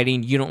like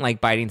biting, you don't like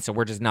biting, so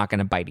we're just not going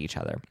to bite each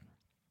other.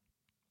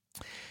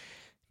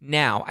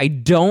 Now, I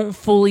don't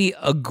fully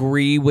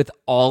agree with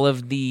all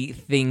of the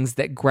things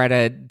that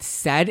Greta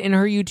said in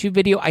her YouTube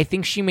video. I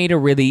think she made a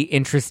really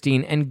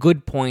interesting and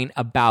good point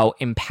about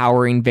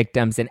empowering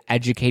victims and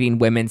educating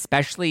women,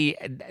 especially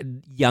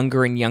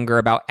younger and younger,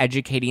 about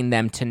educating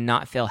them to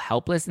not feel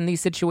helpless in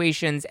these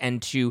situations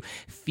and to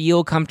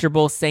feel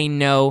comfortable saying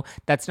no.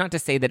 That's not to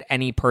say that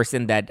any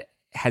person that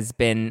has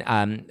been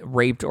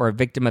raped or a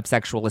victim of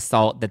sexual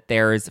assault, that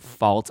there's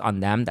fault on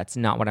them. That's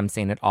not what I'm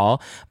saying at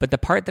all. But the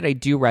part that I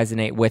do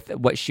resonate with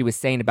what she was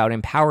saying about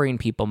empowering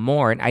people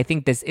more, and I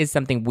think this is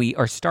something we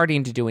are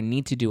starting to do and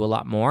need to do a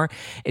lot more,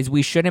 is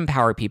we should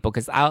empower people.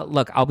 Because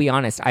I'll be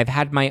honest, I've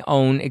had my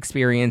own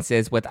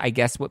experiences with, I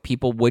guess, what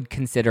people would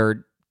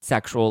consider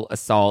sexual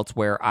assault,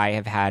 where I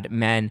have had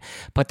men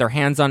put their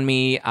hands on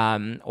me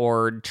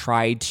or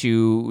try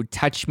to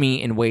touch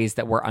me in ways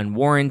that were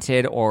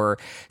unwarranted, or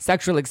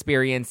sexual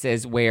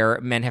experiences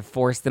where men have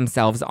forced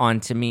themselves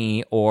onto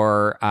me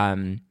or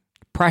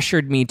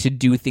pressured me to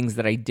do things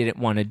that I didn't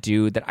want to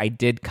do, that I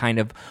did kind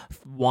of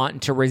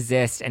want to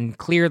resist and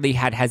clearly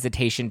had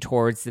hesitation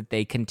towards, that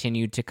they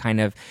continued to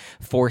kind of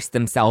force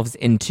themselves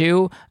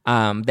into,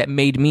 that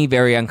made me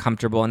very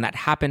uncomfortable. And that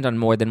happened on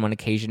more than one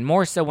occasion,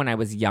 more so when I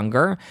was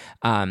younger.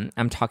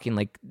 I'm talking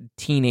like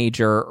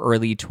teenager,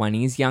 early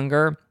 20s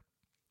younger.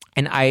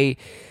 And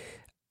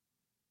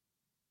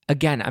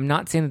Again, I'm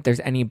not saying that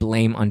there's any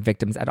blame on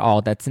victims at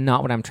all. That's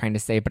not what I'm trying to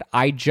say. But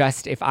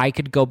if I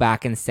could go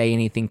back and say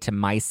anything to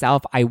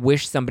myself, I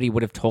wish somebody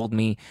would have told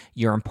me,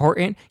 you're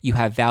important, you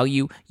have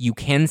value, you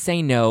can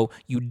say no,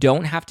 you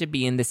don't have to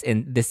be in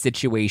this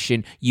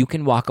situation, you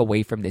can walk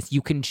away from this,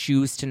 you can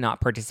choose to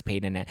not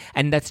participate in it.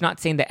 And that's not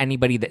saying that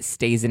anybody that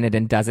stays in it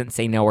and doesn't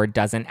say no or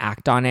doesn't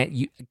act on it,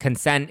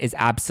 consent is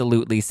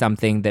absolutely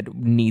something that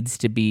needs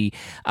to be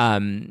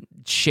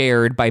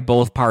shared by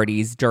both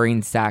parties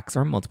during sex,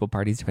 or multiple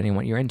parties, depending on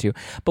what you're into.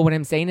 But what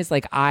I'm saying is,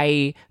 like,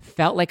 I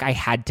felt like I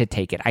had to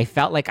take it. I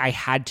felt like I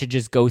had to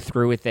just go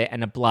through with it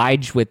and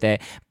oblige with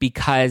it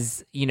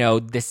because,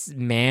 this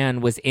man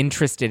was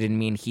interested in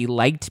me and he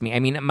liked me. I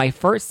mean, my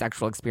first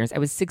sexual experience, I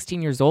was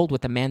 16 years old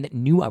with a man that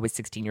knew I was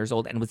 16 years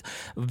old and was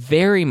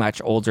very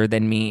much older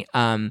than me,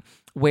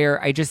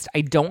 where I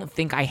don't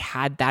think I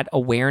had that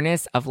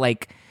awareness of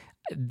like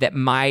that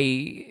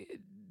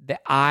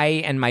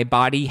I and my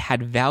body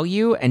had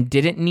value and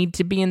didn't need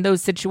to be in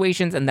those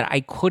situations, and that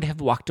I could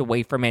have walked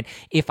away from it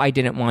if I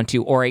didn't want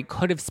to, or I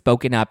could have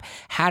spoken up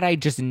had I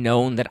just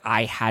known that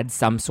I had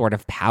some sort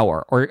of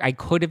power, or I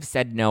could have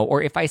said no,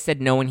 or if I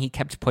said no and he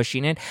kept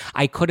pushing it,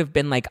 I could have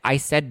been like, I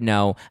said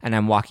no and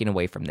I'm walking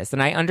away from this.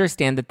 And I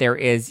understand that there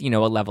is, a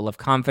level of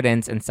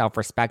confidence and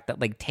self-respect that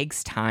like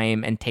takes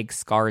time and takes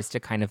scars to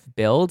kind of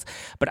build,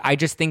 but I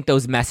just think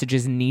those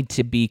messages need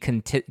to be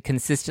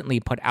consistently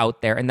put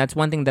out there. And that's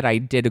one thing that I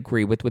did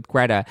agree with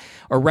Greta,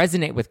 or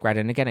resonate with Greta.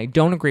 And again, I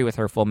don't agree with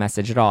her full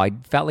message at all. I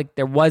felt like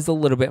there was a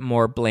little bit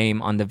more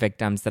blame on the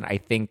victims than I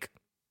think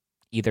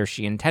either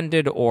she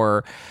intended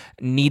or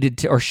needed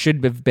to or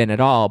should have been at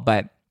all.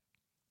 But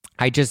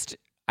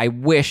I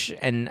wish,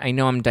 and I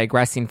know I'm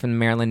digressing from the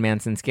Marilyn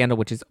Manson scandal,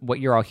 which is what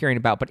you're all hearing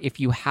about, but if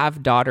you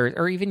have daughters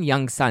or even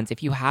young sons,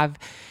 if you have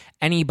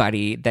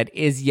anybody that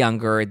is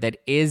younger, that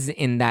is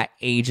in that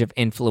age of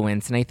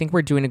influence, and I think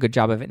we're doing a good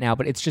job of it now,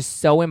 but it's just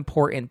so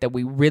important that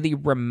we really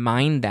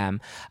remind them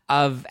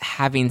of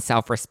having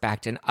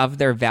self-respect and of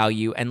their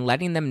value and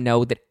letting them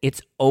know that it's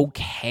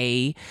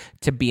okay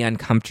to be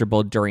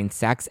uncomfortable during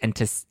sex and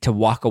to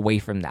walk away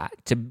from that,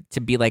 to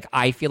be like,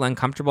 I feel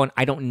uncomfortable and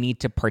I don't need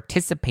to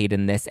participate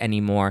in this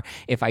anymore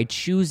if I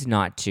choose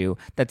not to.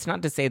 That's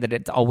not to say that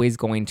it's always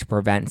going to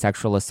prevent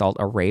sexual assault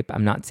or rape.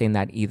 I'm not saying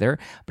that either,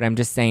 but I'm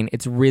just saying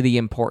it's really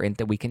important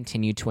that we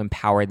continue to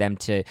empower them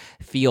to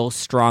feel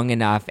strong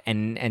enough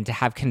and to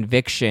have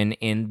conviction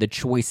in the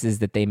choices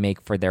that they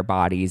make for their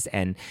bodies.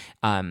 And,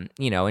 and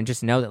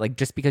just know that, like,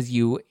 just because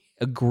you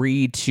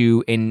agree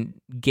to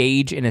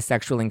engage in a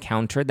sexual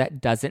encounter,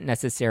 that doesn't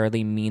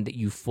necessarily mean that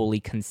you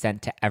fully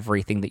consent to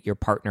everything that your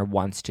partner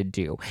wants to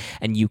do.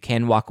 And you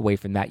can walk away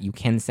from that. You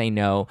can say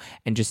no,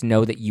 and just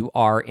know that you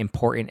are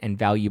important and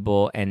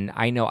valuable. And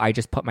I know I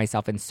just put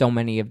myself in so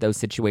many of those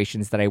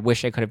situations that I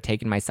wish I could have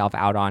taken myself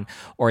out on,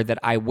 or that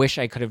I wish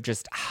I could have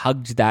just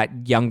hugged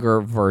that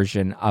younger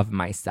version of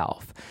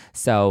myself.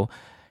 So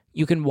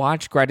you can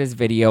watch Greta's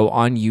video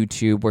on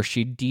YouTube where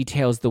she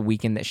details the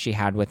weekend that she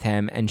had with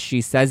him, and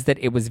she says that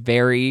it was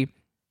very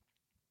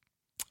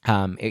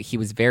he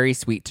was very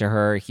sweet to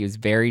her. He was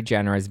very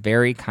generous,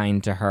 very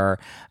kind to her.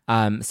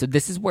 So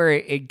this is where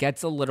it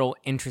gets a little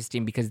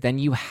interesting, because then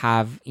you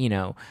have,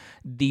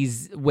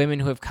 these women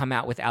who have come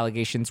out with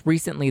allegations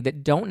recently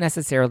that don't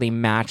necessarily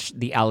match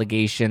the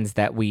allegations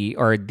that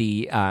or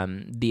the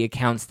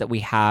accounts that we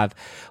have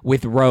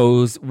with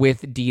Rose,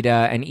 with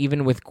Dita, and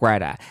even with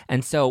Greta.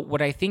 And so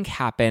what I think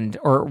happened,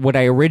 or what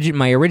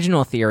my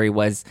original theory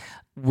was,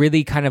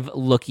 really kind of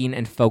looking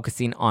and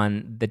focusing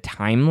on the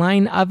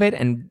timeline of it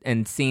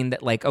and seeing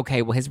that, like,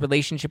 okay, well, his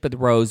relationship with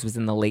Rose was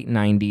in the late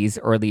 90s,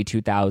 early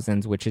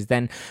 2000s, which is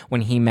then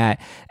when he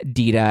met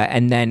Dita,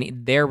 and then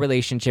their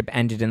relationship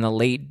ended in the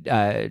late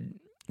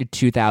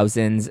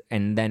 2000s,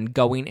 and then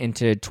going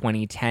into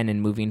 2010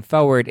 and moving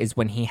forward is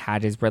when he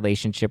had his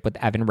relationship with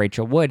Evan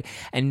Rachel Wood.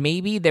 And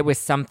maybe there was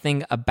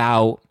something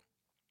about,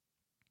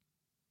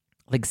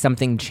 like,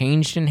 something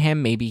changed in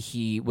him. Maybe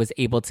he was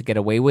able to get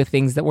away with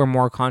things that were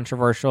more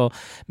controversial.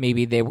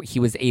 Maybe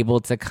he was able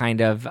to kind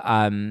of,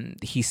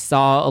 he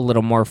saw a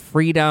little more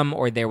freedom,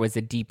 or there was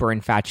a deeper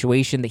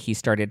infatuation that he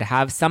started to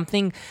have.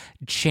 Something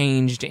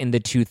changed in the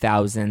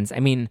 2000s. I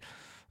mean,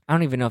 I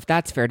don't even know if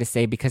that's fair to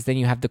say, because then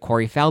you have the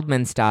Corey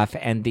Feldman stuff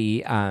and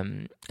the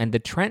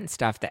Trent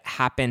stuff that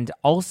happened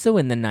also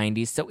in the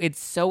 90s. So it's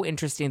so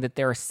interesting that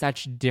there are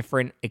such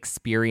different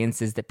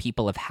experiences that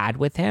people have had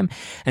with him.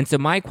 And so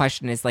my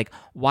question is, like,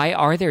 why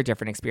are there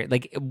different experiences?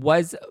 Like, it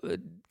was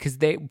because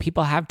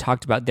people have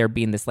talked about there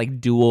being this, like,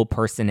 dual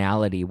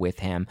personality with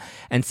him.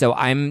 And so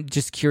I'm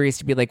just curious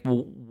to be like,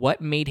 well,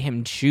 what made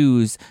him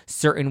choose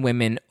certain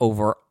women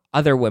over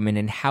other women,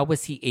 and how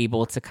was he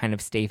able to kind of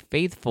stay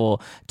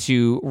faithful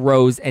to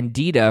Rose and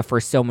Dita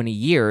for so many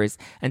years?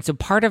 And so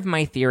part of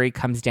my theory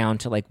comes down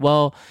to, like,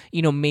 well,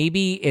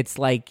 maybe it's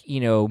like,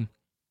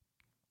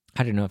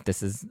 I don't know if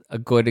this is a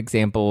good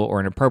example or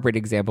an appropriate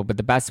example, but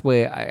the best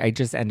way, I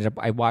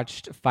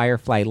watched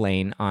Firefly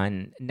Lane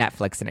on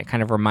Netflix, and it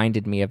kind of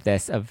reminded me of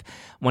this, of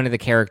one of the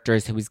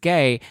characters who was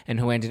gay and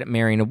who ended up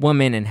marrying a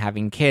woman and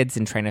having kids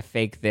and trying to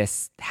fake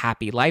this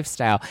happy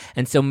lifestyle.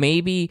 And so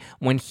maybe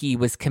when he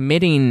was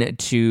committing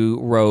to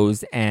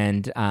Rose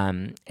and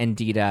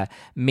Dita,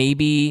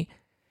 maybe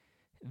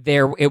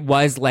it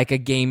was like a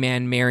gay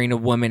man marrying a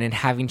woman and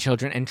having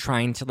children and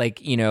trying to,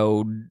 like,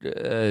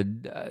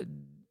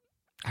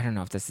 I don't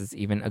know if this is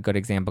even a good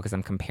example, because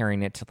I'm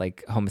comparing it to,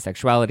 like,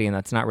 homosexuality, and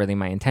that's not really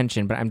my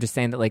intention, but I'm just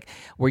saying that, like,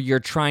 where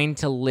you're trying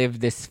to live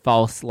this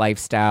false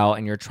lifestyle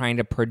and you're trying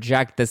to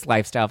project this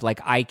lifestyle of, like,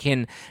 I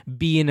can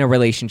be in a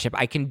relationship,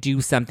 I can do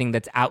something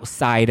that's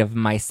outside of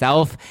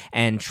myself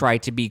and try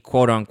to be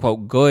quote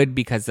unquote good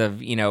because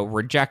of,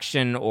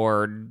 rejection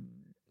or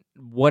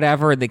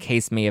whatever the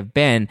case may have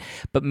been.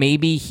 But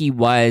maybe he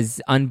was,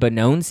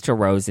 unbeknownst to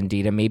Rose and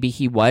Dita, maybe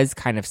he was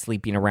kind of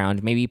sleeping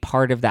around. Maybe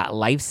part of that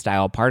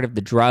lifestyle, part of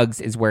the drugs,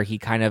 is where he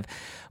kind of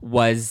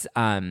was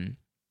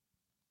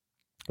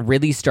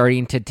really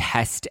starting to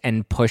test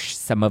and push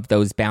some of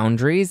those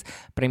boundaries.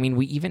 But I mean,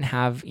 we even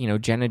have,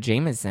 Jenna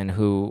Jameson,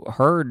 who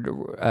her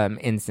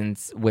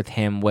instance with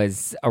him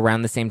was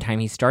around the same time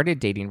he started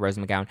dating Rose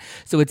McGowan.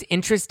 So it's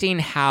interesting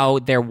how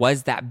there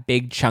was that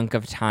big chunk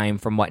of time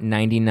from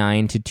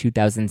 99 to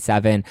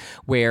 2007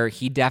 where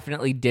he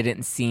definitely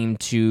didn't seem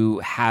to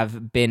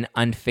have been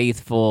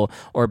unfaithful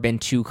or been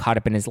too caught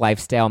up in his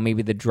lifestyle.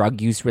 Maybe the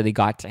drug use really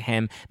got to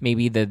him.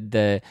 Maybe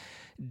the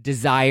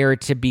desire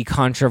to be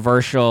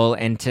controversial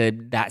and to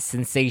that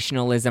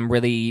sensationalism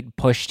really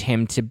pushed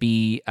him to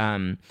be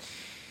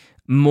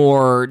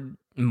more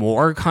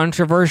more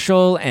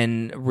controversial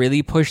and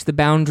really push the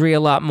boundary a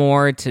lot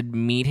more to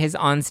meet his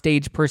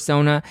onstage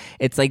persona.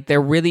 It's like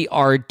there really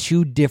are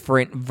two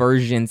different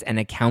versions and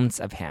accounts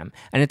of him.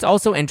 And it's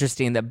also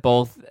interesting that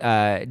both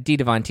Dee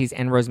Devantes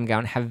and Rose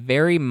McGowan have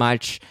very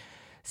much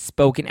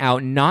spoken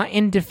out, not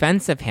in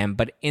defense of him,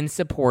 but in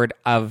support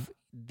of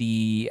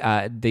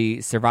the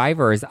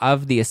survivors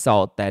of the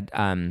assault that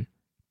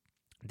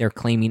they're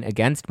claiming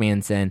against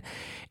Manson.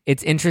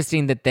 It's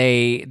interesting that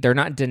they're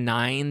not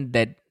denying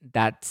that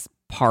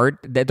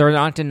they're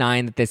not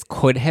denying that this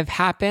could have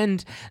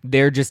happened.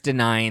 They're just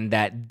denying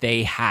that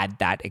they had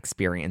that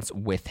experience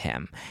with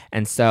him.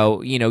 And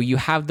so, you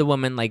have the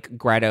woman like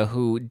Greta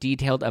who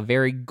detailed a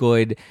very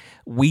good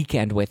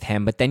weekend with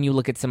him, but then you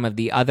look at some of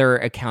the other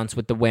accounts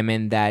with the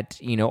women that,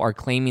 are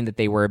claiming that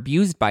they were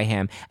abused by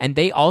him. And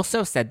they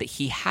also said that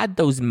he had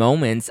those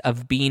moments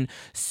of being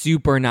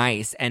super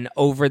nice and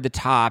over the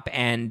top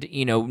and,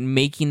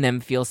 making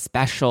them feel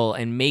special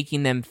and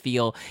making them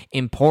feel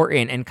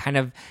important and kind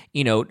of,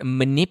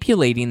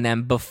 manipulating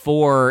them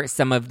before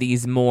some of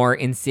these more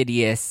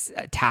insidious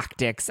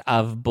tactics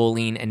of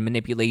bullying and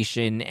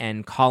manipulation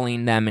and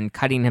calling them and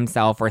cutting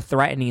himself or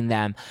threatening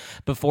them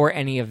before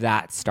any of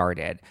that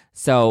started.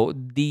 So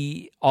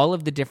all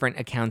of the different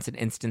accounts and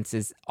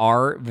instances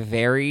are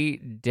very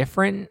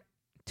different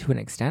to an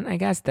extent, I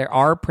guess. They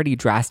are pretty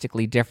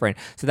drastically different.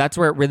 So that's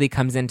where it really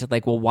comes into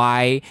like, well,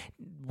 why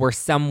were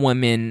some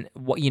women,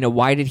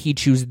 why did he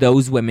choose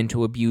those women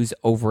to abuse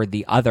over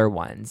the other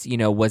ones?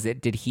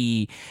 Did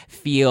he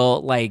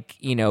feel like,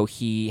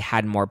 he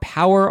had more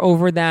power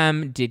over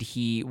them?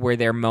 Were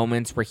there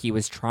moments where he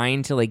was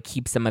trying to like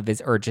keep some of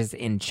his urges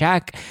in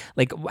check?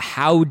 Like,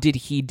 how did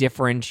he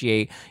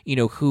differentiate,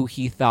 who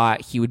he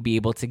thought he would be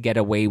able to get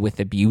away with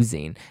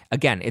abusing?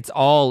 Again, it's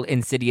all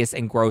insidious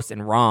and gross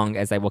and wrong,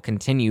 as I will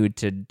continue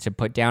to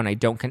put down.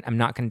 I'm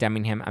not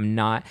condemning him. I'm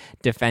not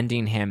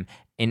defending him.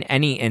 In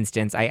any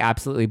instance, I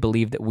absolutely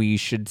believe that we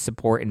should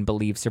support and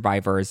believe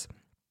survivors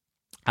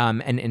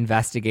and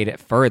investigate it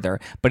further.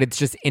 But it's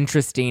just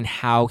interesting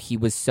how he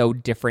was so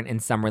different in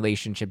some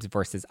relationships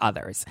versus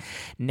others.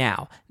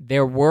 Now,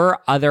 there were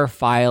other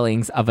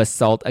filings of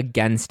assault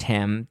against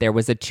him. There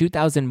was a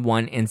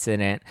 2001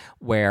 incident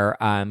where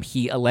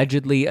he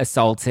allegedly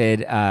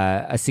assaulted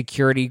a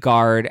security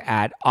guard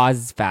at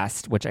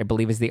Ozfest, which I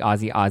believe is the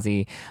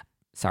Ozzy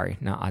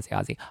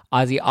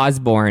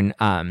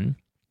Osbourne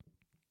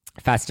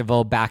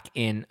festival back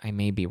in, I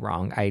may be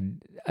wrong, I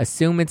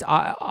assume it's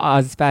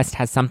Ozfest,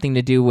 has something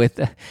to do with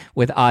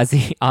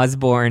Ozzy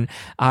Osbourne,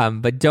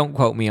 but don't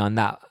quote me on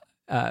that.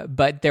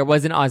 But there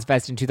was an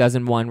Ozfest in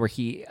 2001 where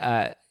he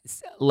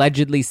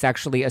allegedly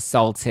sexually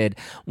assaulted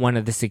one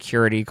of the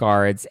security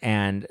guards,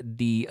 and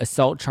the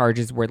assault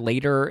charges were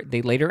later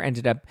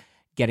ended up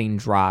getting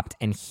dropped,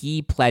 and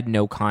he pled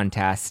no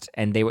contest,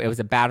 and it was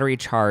a battery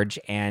charge,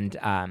 and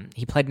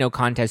he pled no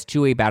contest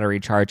to a battery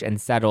charge and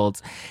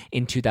settled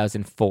in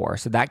 2004.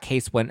 So that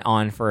case went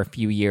on for a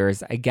few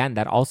years. Again,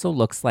 that also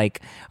looks like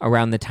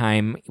around the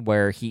time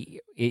where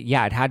it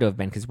had to have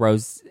been, because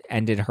Rose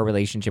ended her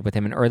relationship with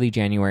him in early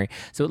January.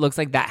 So it looks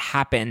like that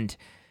happened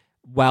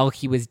while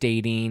he was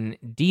dating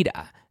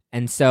Dita.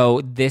 And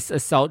so this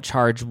assault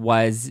charge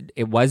was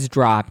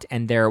dropped,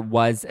 and there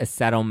was a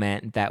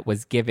settlement that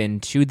was given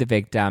to the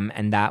victim,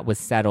 and that was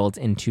settled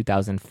in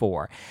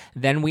 2004.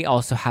 Then we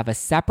also have a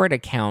separate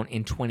account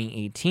in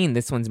 2018.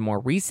 This one's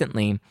more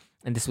recently,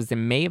 and this was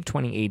in May of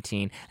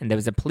 2018, and there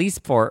was a police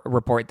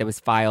report that was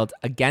filed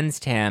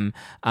against him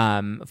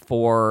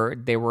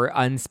they were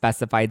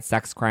unspecified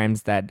sex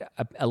crimes that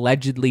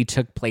allegedly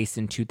took place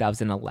in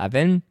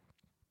 2011.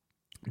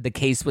 The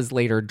case was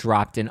later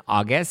dropped in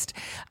August,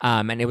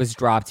 and it was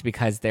dropped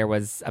because there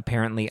was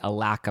apparently a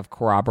lack of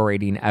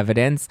corroborating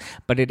evidence.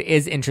 But it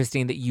is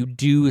interesting that you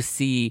do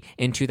see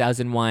in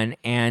 2001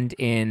 and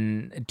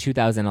in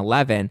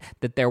 2011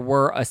 that there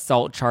were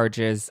assault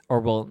charges,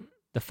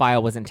 the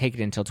file wasn't taken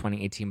until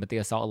 2018, but the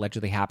assault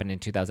allegedly happened in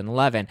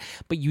 2011.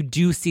 But you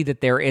do see that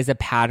there is a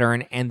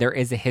pattern and there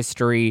is a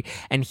history.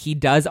 And he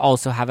does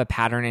also have a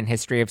pattern and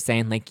history of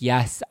saying, like,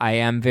 yes, I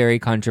am very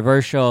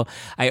controversial.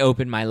 I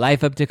open my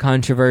life up to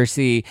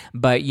controversy,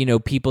 but,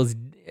 people's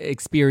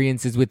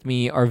experiences with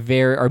me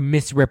are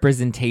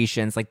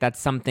misrepresentations. Like, that's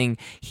something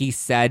he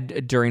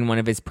said during one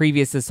of his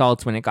previous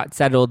assaults when it got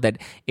settled, that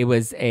it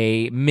was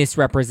a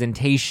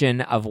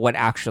misrepresentation of what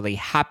actually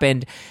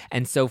happened.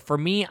 And so for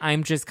me,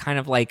 I'm just kind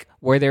of like,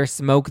 where there's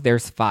smoke,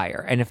 there's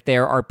fire. And if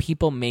there are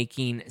people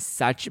making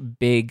such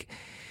big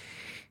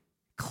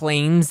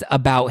claims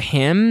about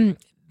him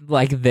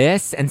like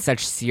this, and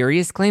such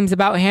serious claims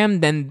about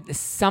him, then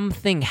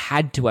something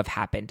had to have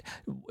happened.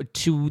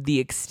 To the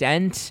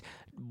extent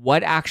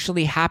what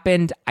actually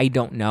happened, I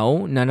don't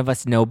know. None of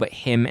us know but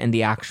him and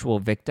the actual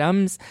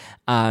victims.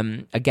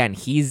 Again,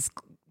 he's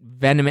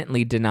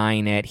vehemently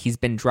denying it. He's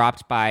been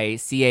dropped by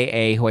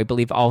CAA, who I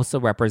believe also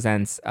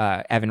represents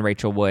Evan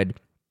Rachel Wood.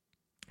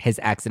 his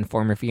ex and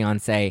former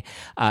fiance.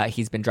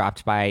 He's been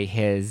dropped by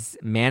his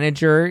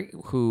manager,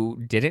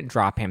 who didn't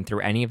drop him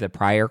through any of the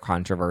prior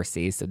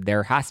controversies. So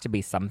there has to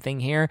be something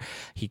here.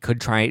 He could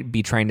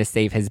be trying to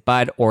save his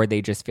bud, or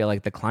they just feel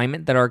like the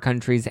climate that our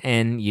country's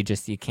in, you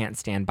can't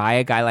stand by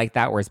a guy like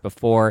that. Whereas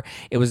before,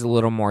 it was a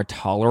little more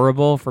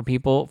tolerable for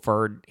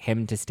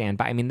him to stand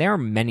by. I mean, there are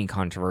many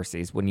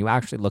controversies when you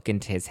actually look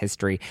into his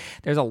history.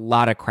 There's a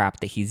lot of crap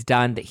that he's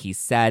done, that he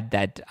said,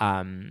 that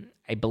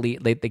I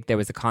believe there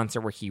was a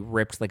concert where he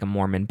ripped like a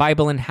Mormon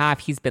Bible in half.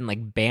 He's been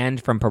like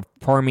banned from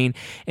performing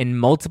in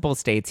multiple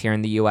states here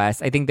in the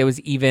U.S. I think there was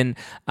even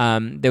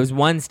there was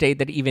one state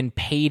that even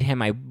paid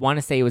him, I want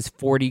to say it was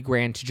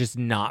 $40,000 to just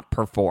not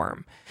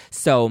perform.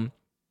 So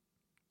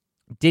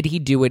did he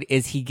do it?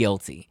 Is he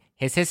guilty?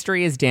 His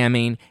history is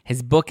damning.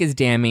 His book is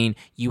damning.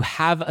 You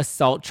have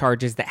assault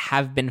charges that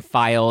have been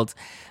filed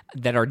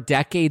that are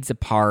decades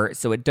apart.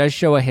 So it does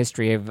show a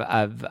history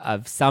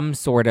of some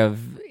sort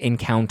of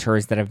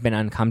encounters that have been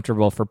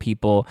uncomfortable for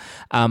people.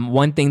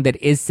 One thing that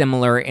is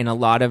similar in a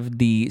lot of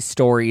the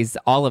stories,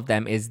 all of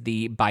them, is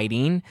the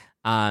biting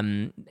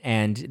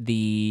and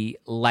the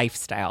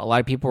lifestyle. A lot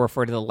of people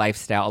refer to the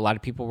lifestyle. A lot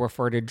of people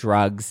refer to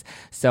drugs.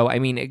 So, I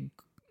mean,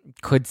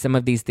 could some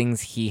of these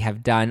things he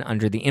have done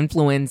under the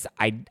influence?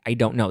 I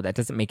don't know. That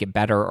doesn't make it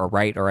better or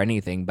right or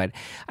anything. But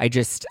I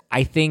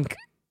think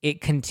it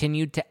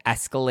continued to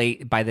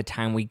escalate by the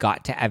time we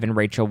got to Evan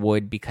Rachel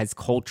Wood, because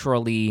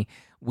culturally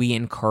we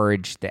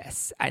encouraged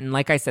this. And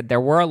like I said, there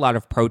were a lot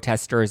of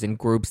protesters and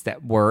groups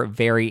that were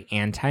very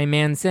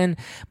anti-Manson,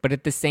 but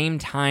at the same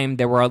time,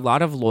 there were a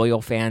lot of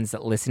loyal fans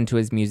that listened to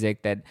his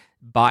music, that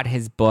bought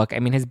his book. I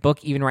mean, his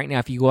book, even right now,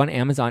 if you go on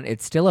Amazon,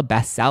 it's still a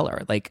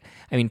bestseller. Like,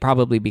 I mean,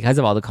 probably because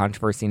of all the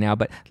controversy now,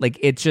 but like,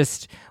 it's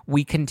just,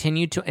 we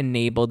continue to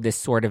enable this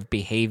sort of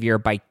behavior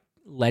by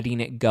letting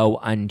it go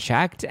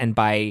unchecked and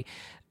by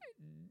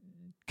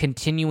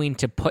continuing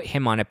to put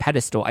him on a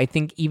pedestal. I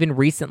think even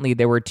recently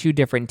there were 2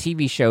 different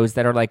TV shows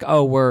that are like,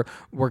 oh,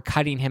 we're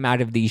cutting him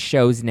out of these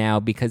shows now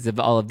because of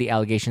all of the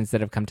allegations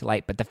that have come to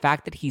light. But the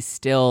fact that he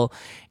still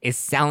is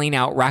selling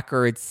out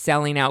records,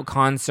 selling out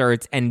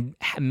concerts, and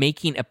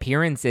making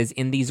appearances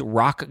in these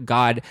rock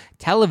god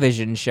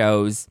television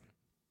shows,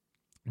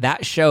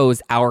 that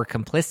shows our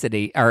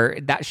complicity, or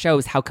that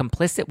shows how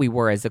complicit we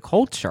were as a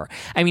culture.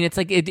 I mean, it's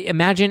like,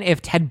 imagine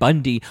if Ted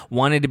Bundy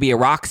wanted to be a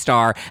rock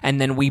star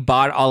and then we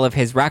bought all of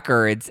his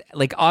records.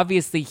 Like,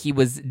 obviously he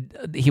was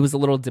a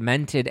little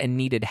demented and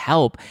needed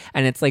help.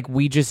 And it's like,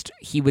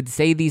 he would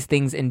say these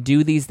things and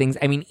do these things.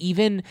 I mean,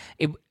 even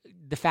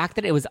the fact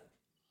that it was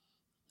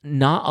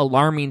not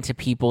alarming to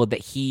people that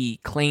he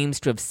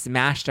claims to have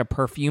smashed a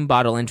perfume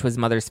bottle into his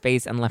mother's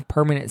face and left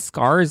permanent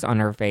scars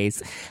on her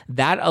face,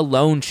 that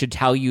alone should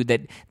tell you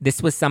that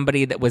this was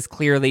somebody that was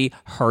clearly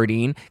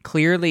hurting,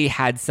 clearly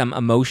had some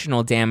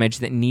emotional damage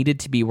that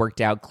needed to be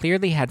worked out,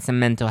 clearly had some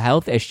mental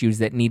health issues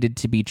that needed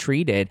to be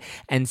treated.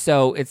 And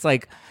so it's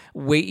like,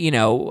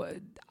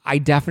 I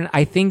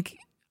think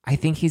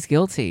he's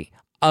guilty.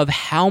 Of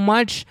how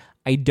much,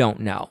 I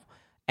don't know.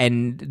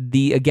 And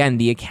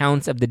the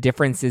accounts of the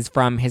differences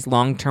from his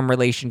long-term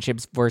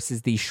relationships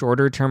versus the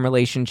shorter-term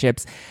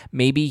relationships,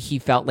 maybe he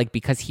felt like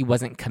because he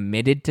wasn't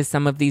committed to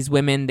some of these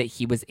women that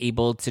he was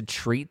able to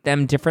treat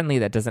them differently.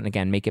 That doesn't,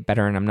 again, make it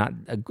better, and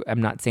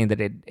I'm not saying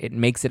that it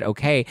makes it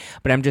okay,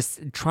 but I'm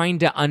just trying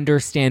to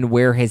understand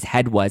where his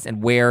head was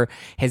and where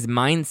his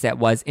mindset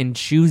was in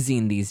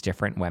choosing these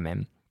different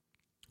women.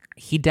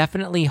 He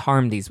definitely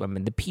harmed these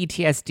women. The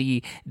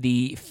PTSD,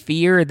 the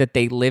fear that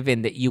they live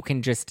in, that you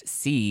can just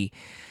see,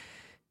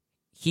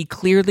 he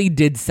clearly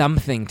did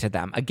something to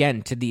them.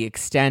 Again, to the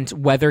extent,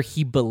 whether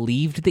he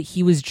believed that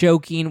he was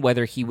joking,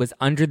 whether he was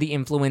under the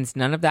influence,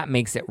 none of that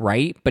makes it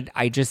right. But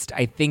I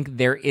think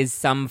there is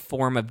some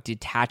form of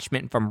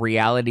detachment from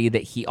reality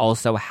that he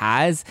also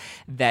has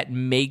that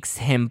makes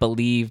him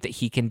believe that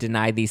he can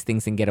deny these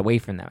things and get away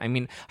from them. I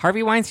mean,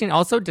 Harvey Weinstein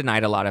also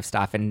denied a lot of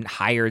stuff and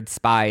hired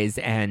spies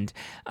and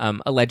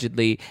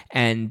allegedly,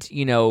 and,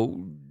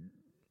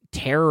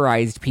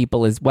 terrorized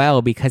people as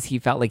well because he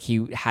felt like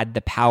he had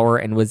the power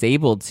and was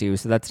able to.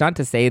 So that's not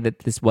to say that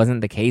this wasn't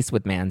the case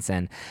with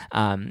Manson.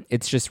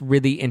 It's just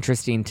really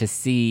interesting to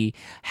see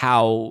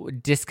how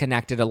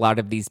disconnected a lot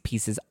of these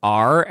pieces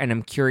are. And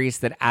I'm curious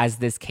that as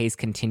this case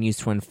continues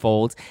to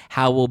unfold,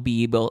 how we'll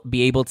be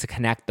able to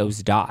connect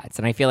those dots.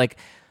 And I feel like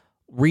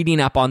reading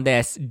up on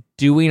this,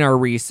 doing our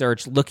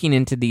research, looking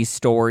into these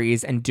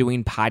stories, and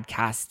doing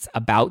podcasts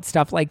about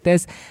stuff like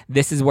this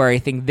is where I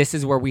think this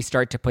is where we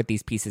start to put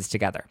these pieces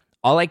together.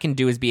 All I can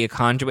do is be a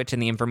conduit to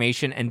the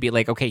information and be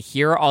like, okay,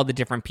 here are all the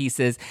different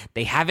pieces.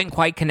 They haven't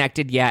quite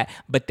connected yet,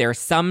 but there's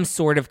some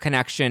sort of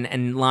connection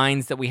and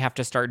lines that we have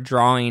to start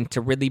drawing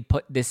to really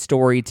put this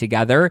story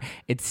together.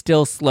 It's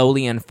still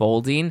slowly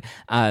unfolding.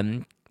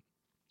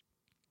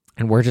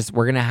 And we're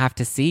going to have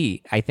to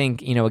see. I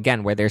think,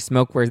 again, where there's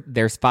smoke, where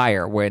there's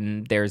fire,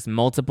 when there's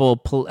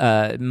multiple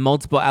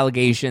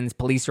allegations,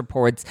 police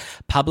reports,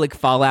 public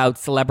fallout,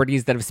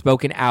 celebrities that have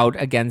spoken out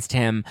against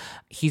him.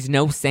 He's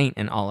no saint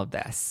in all of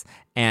this.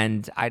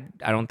 And I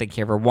don't think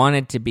he ever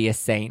wanted to be a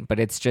saint, but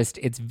it's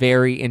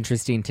very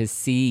interesting to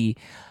see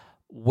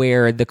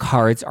where the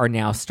cards are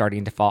now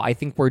starting to fall. I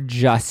think we're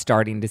just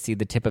starting to see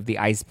the tip of the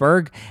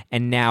iceberg,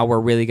 and now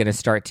we're really going to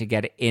start to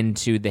get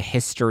into the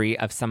history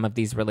of some of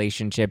these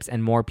relationships,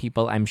 and more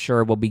people, I'm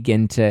sure, will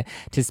begin to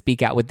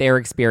speak out with their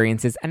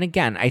experiences. And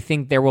again, I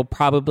think there will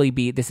probably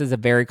be, this is a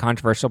very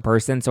controversial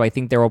person, so I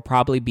think there will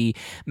probably be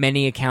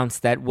many accounts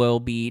that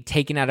will be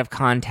taken out of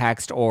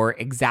context or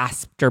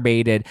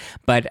exacerbated,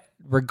 but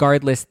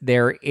regardless,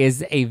 there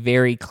is a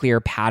very clear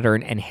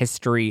pattern and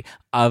history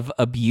of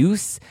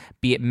abuse,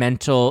 be it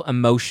mental,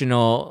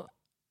 emotional,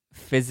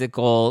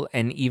 physical,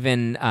 and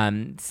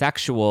even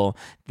sexual.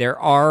 There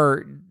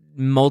are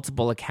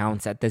multiple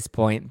accounts at this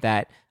point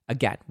that,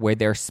 again, where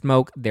there's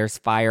smoke, there's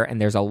fire, and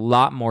there's a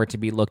lot more to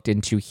be looked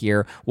into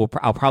here.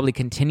 I'll probably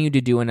continue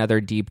to do another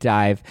deep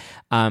dive.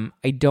 I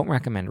don't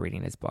recommend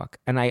reading his book.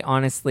 And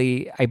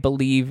I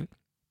believe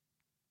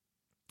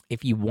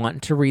if you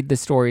want to read the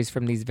stories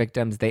from these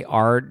victims, they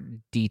are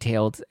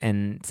detailed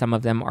and some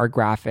of them are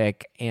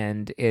graphic,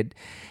 and it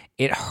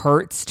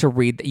hurts to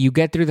read. You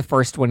get through the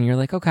first one and you're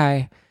like,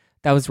 okay,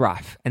 that was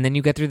rough. And then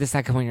you get through the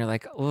second one, you're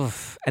like,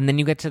 oof. And then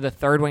you get to the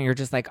third one, you're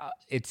just like,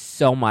 it's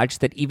so much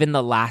that even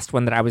the last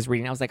one that I was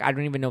reading, I was like, I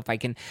don't even know if I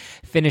can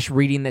finish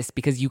reading this,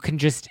 because you can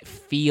just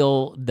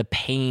feel the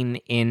pain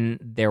in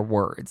their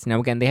words. Now,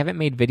 again, they haven't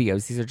made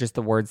videos. These are just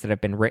the words that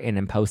have been written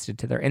and posted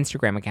to their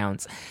Instagram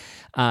accounts.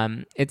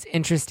 It's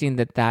interesting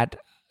that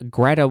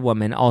Greta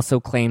woman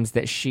also claims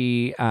that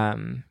she,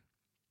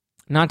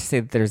 not to say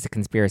that there's a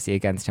conspiracy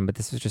against him, but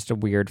this was just a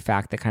weird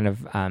fact that kind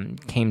of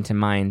came to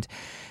mind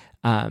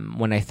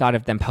when I thought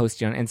of them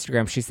posting on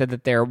Instagram. She said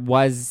that there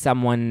was a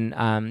woman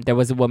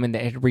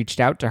that had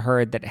reached out to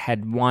her that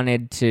had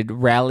wanted to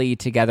rally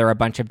together a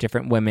bunch of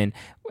different women.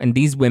 And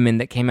these women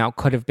that came out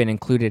could have been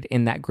included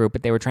in that group,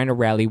 but they were trying to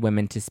rally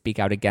women to speak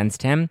out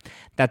against him.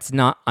 That's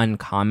not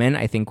uncommon.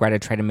 I think Greta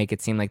tried to make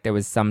it seem like there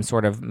was some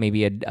sort of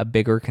maybe a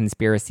bigger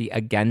conspiracy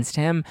against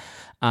him.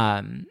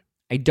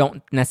 I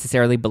don't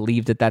necessarily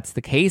believe that that's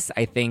the case.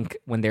 I think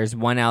when there's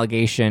one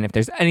allegation, if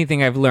there's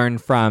anything I've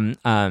learned from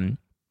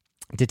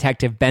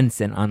Detective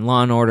Benson on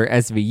Law & Order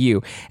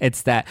SVU,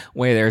 it's that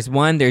where there's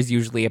one, there's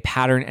usually a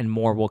pattern and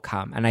more will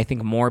come. And I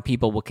think more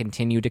people will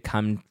continue to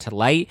come to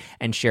light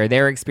and share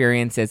their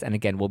experiences. And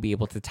again, we'll be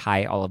able to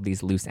tie all of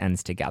these loose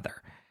ends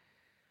together.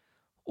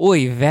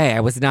 Oy vey, I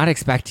was not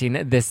expecting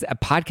this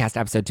podcast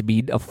episode to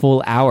be a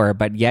full hour,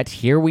 but yet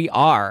here we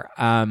are.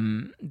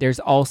 There's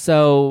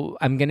also,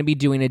 I'm going to be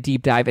doing a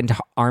deep dive into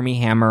Armie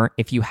Hammer.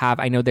 If you have,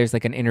 I know there's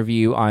like an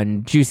interview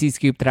on Juicy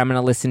Scoop that I'm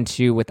going to listen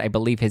to with, I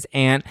believe, his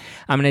aunt.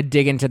 I'm going to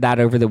dig into that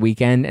over the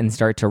weekend and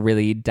start to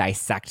really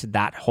dissect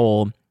that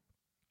whole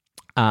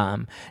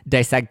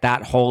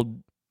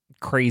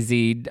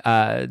crazy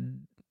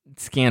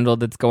scandal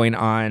that's going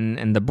on,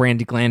 and the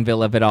Brandi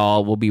Glanville of it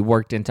all will be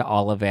worked into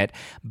all of it.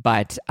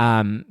 But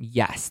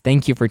yes,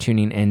 thank you for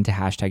tuning in to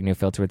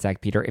 #NoFilter with Zach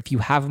Peter. If you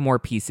have more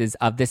pieces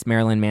of this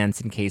Marilyn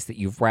Manson case that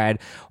you've read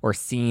or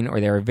seen, or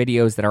there are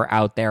videos that are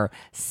out there,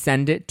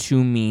 send it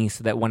to me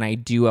so that when I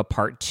do a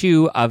part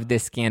 2 of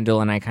this scandal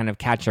and I kind of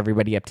catch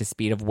everybody up to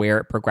speed of where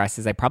it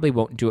progresses, I probably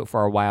won't do it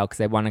for a while because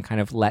I want to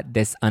kind of let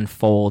this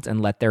unfold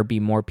and let there be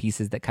more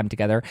pieces that come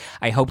together.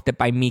 I hope that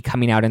by me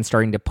coming out and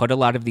starting to put a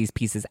lot of these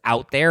pieces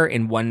out there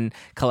in one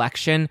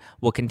collection,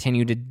 we'll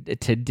continue to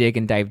dig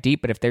and dive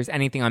deep. But if there's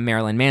anything on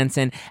Marilyn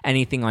Manson,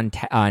 anything on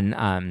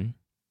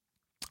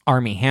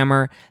Armie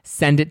Hammer,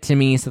 send it to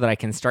me so that I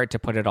can start to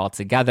put it all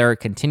together.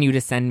 Continue to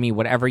send me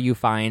whatever you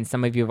find.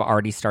 Some of you have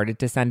already started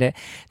to send it.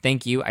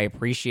 Thank you. I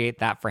appreciate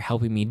that for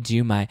helping me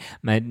do my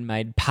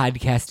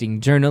podcasting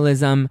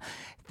journalism.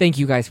 Thank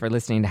you guys for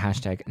listening to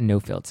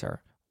 #NoFilter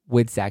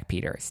with Zach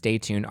Peter. Stay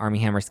tuned. Armie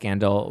Hammer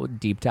scandal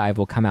deep dive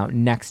will come out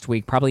next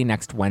week, probably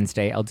next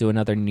Wednesday. I'll do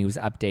another news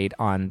update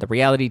on the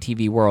reality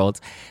TV world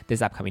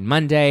this upcoming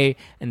Monday,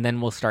 and then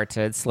we'll start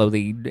to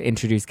slowly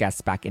introduce guests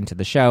back into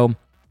the show.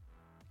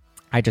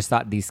 I just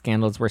thought these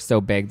scandals were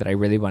so big that I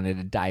really wanted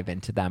to dive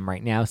into them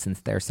right now since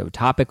they're so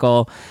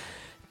topical.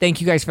 Thank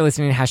you guys for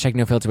listening to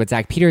 #NoFilter with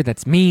Zach Peter.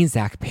 That's me,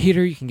 Zach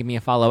Peter. You can give me a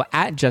follow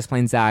at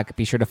JustPlainZach.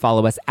 Be sure to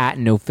follow us at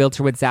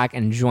NoFilter with Zach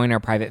and join our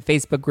private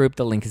Facebook group.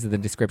 The link is in the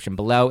description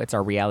below. It's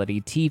our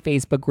Reality T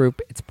Facebook group.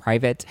 It's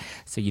private,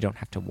 so you don't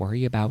have to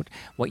worry about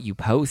what you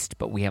post,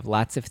 but we have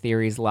lots of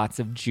theories, lots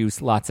of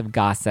juice, lots of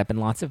gossip, and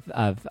lots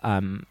of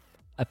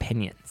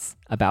opinions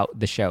about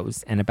the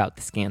shows and about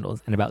the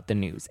scandals and about the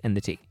news and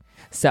the tea.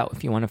 So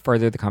if you want to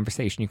further the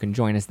conversation, you can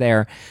join us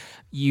there.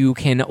 You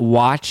can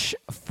watch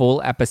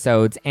full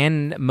episodes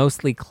and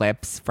mostly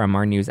clips from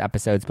our news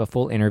episodes, but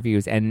full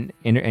interviews and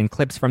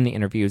clips from the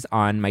interviews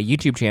on my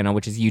YouTube channel,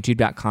 which is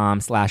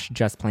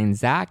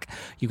youtube.com/justplainzach.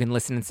 You can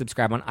listen and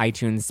subscribe on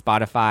iTunes,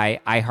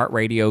 Spotify,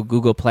 iHeartRadio,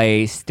 Google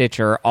Play,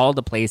 Stitcher, all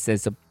the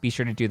places. So be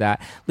sure to do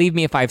that. Leave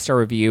me a 5-star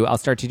review. I'll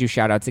start to do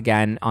shout outs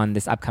again on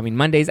this upcoming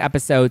Monday's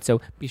episode.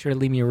 So be sure to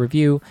leave me a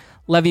review.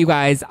 Love you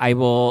guys. I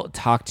will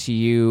talk to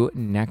you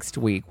next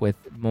week with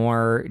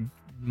more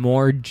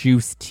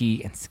juice,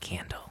 tea, and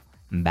scandal.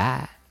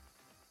 Bye.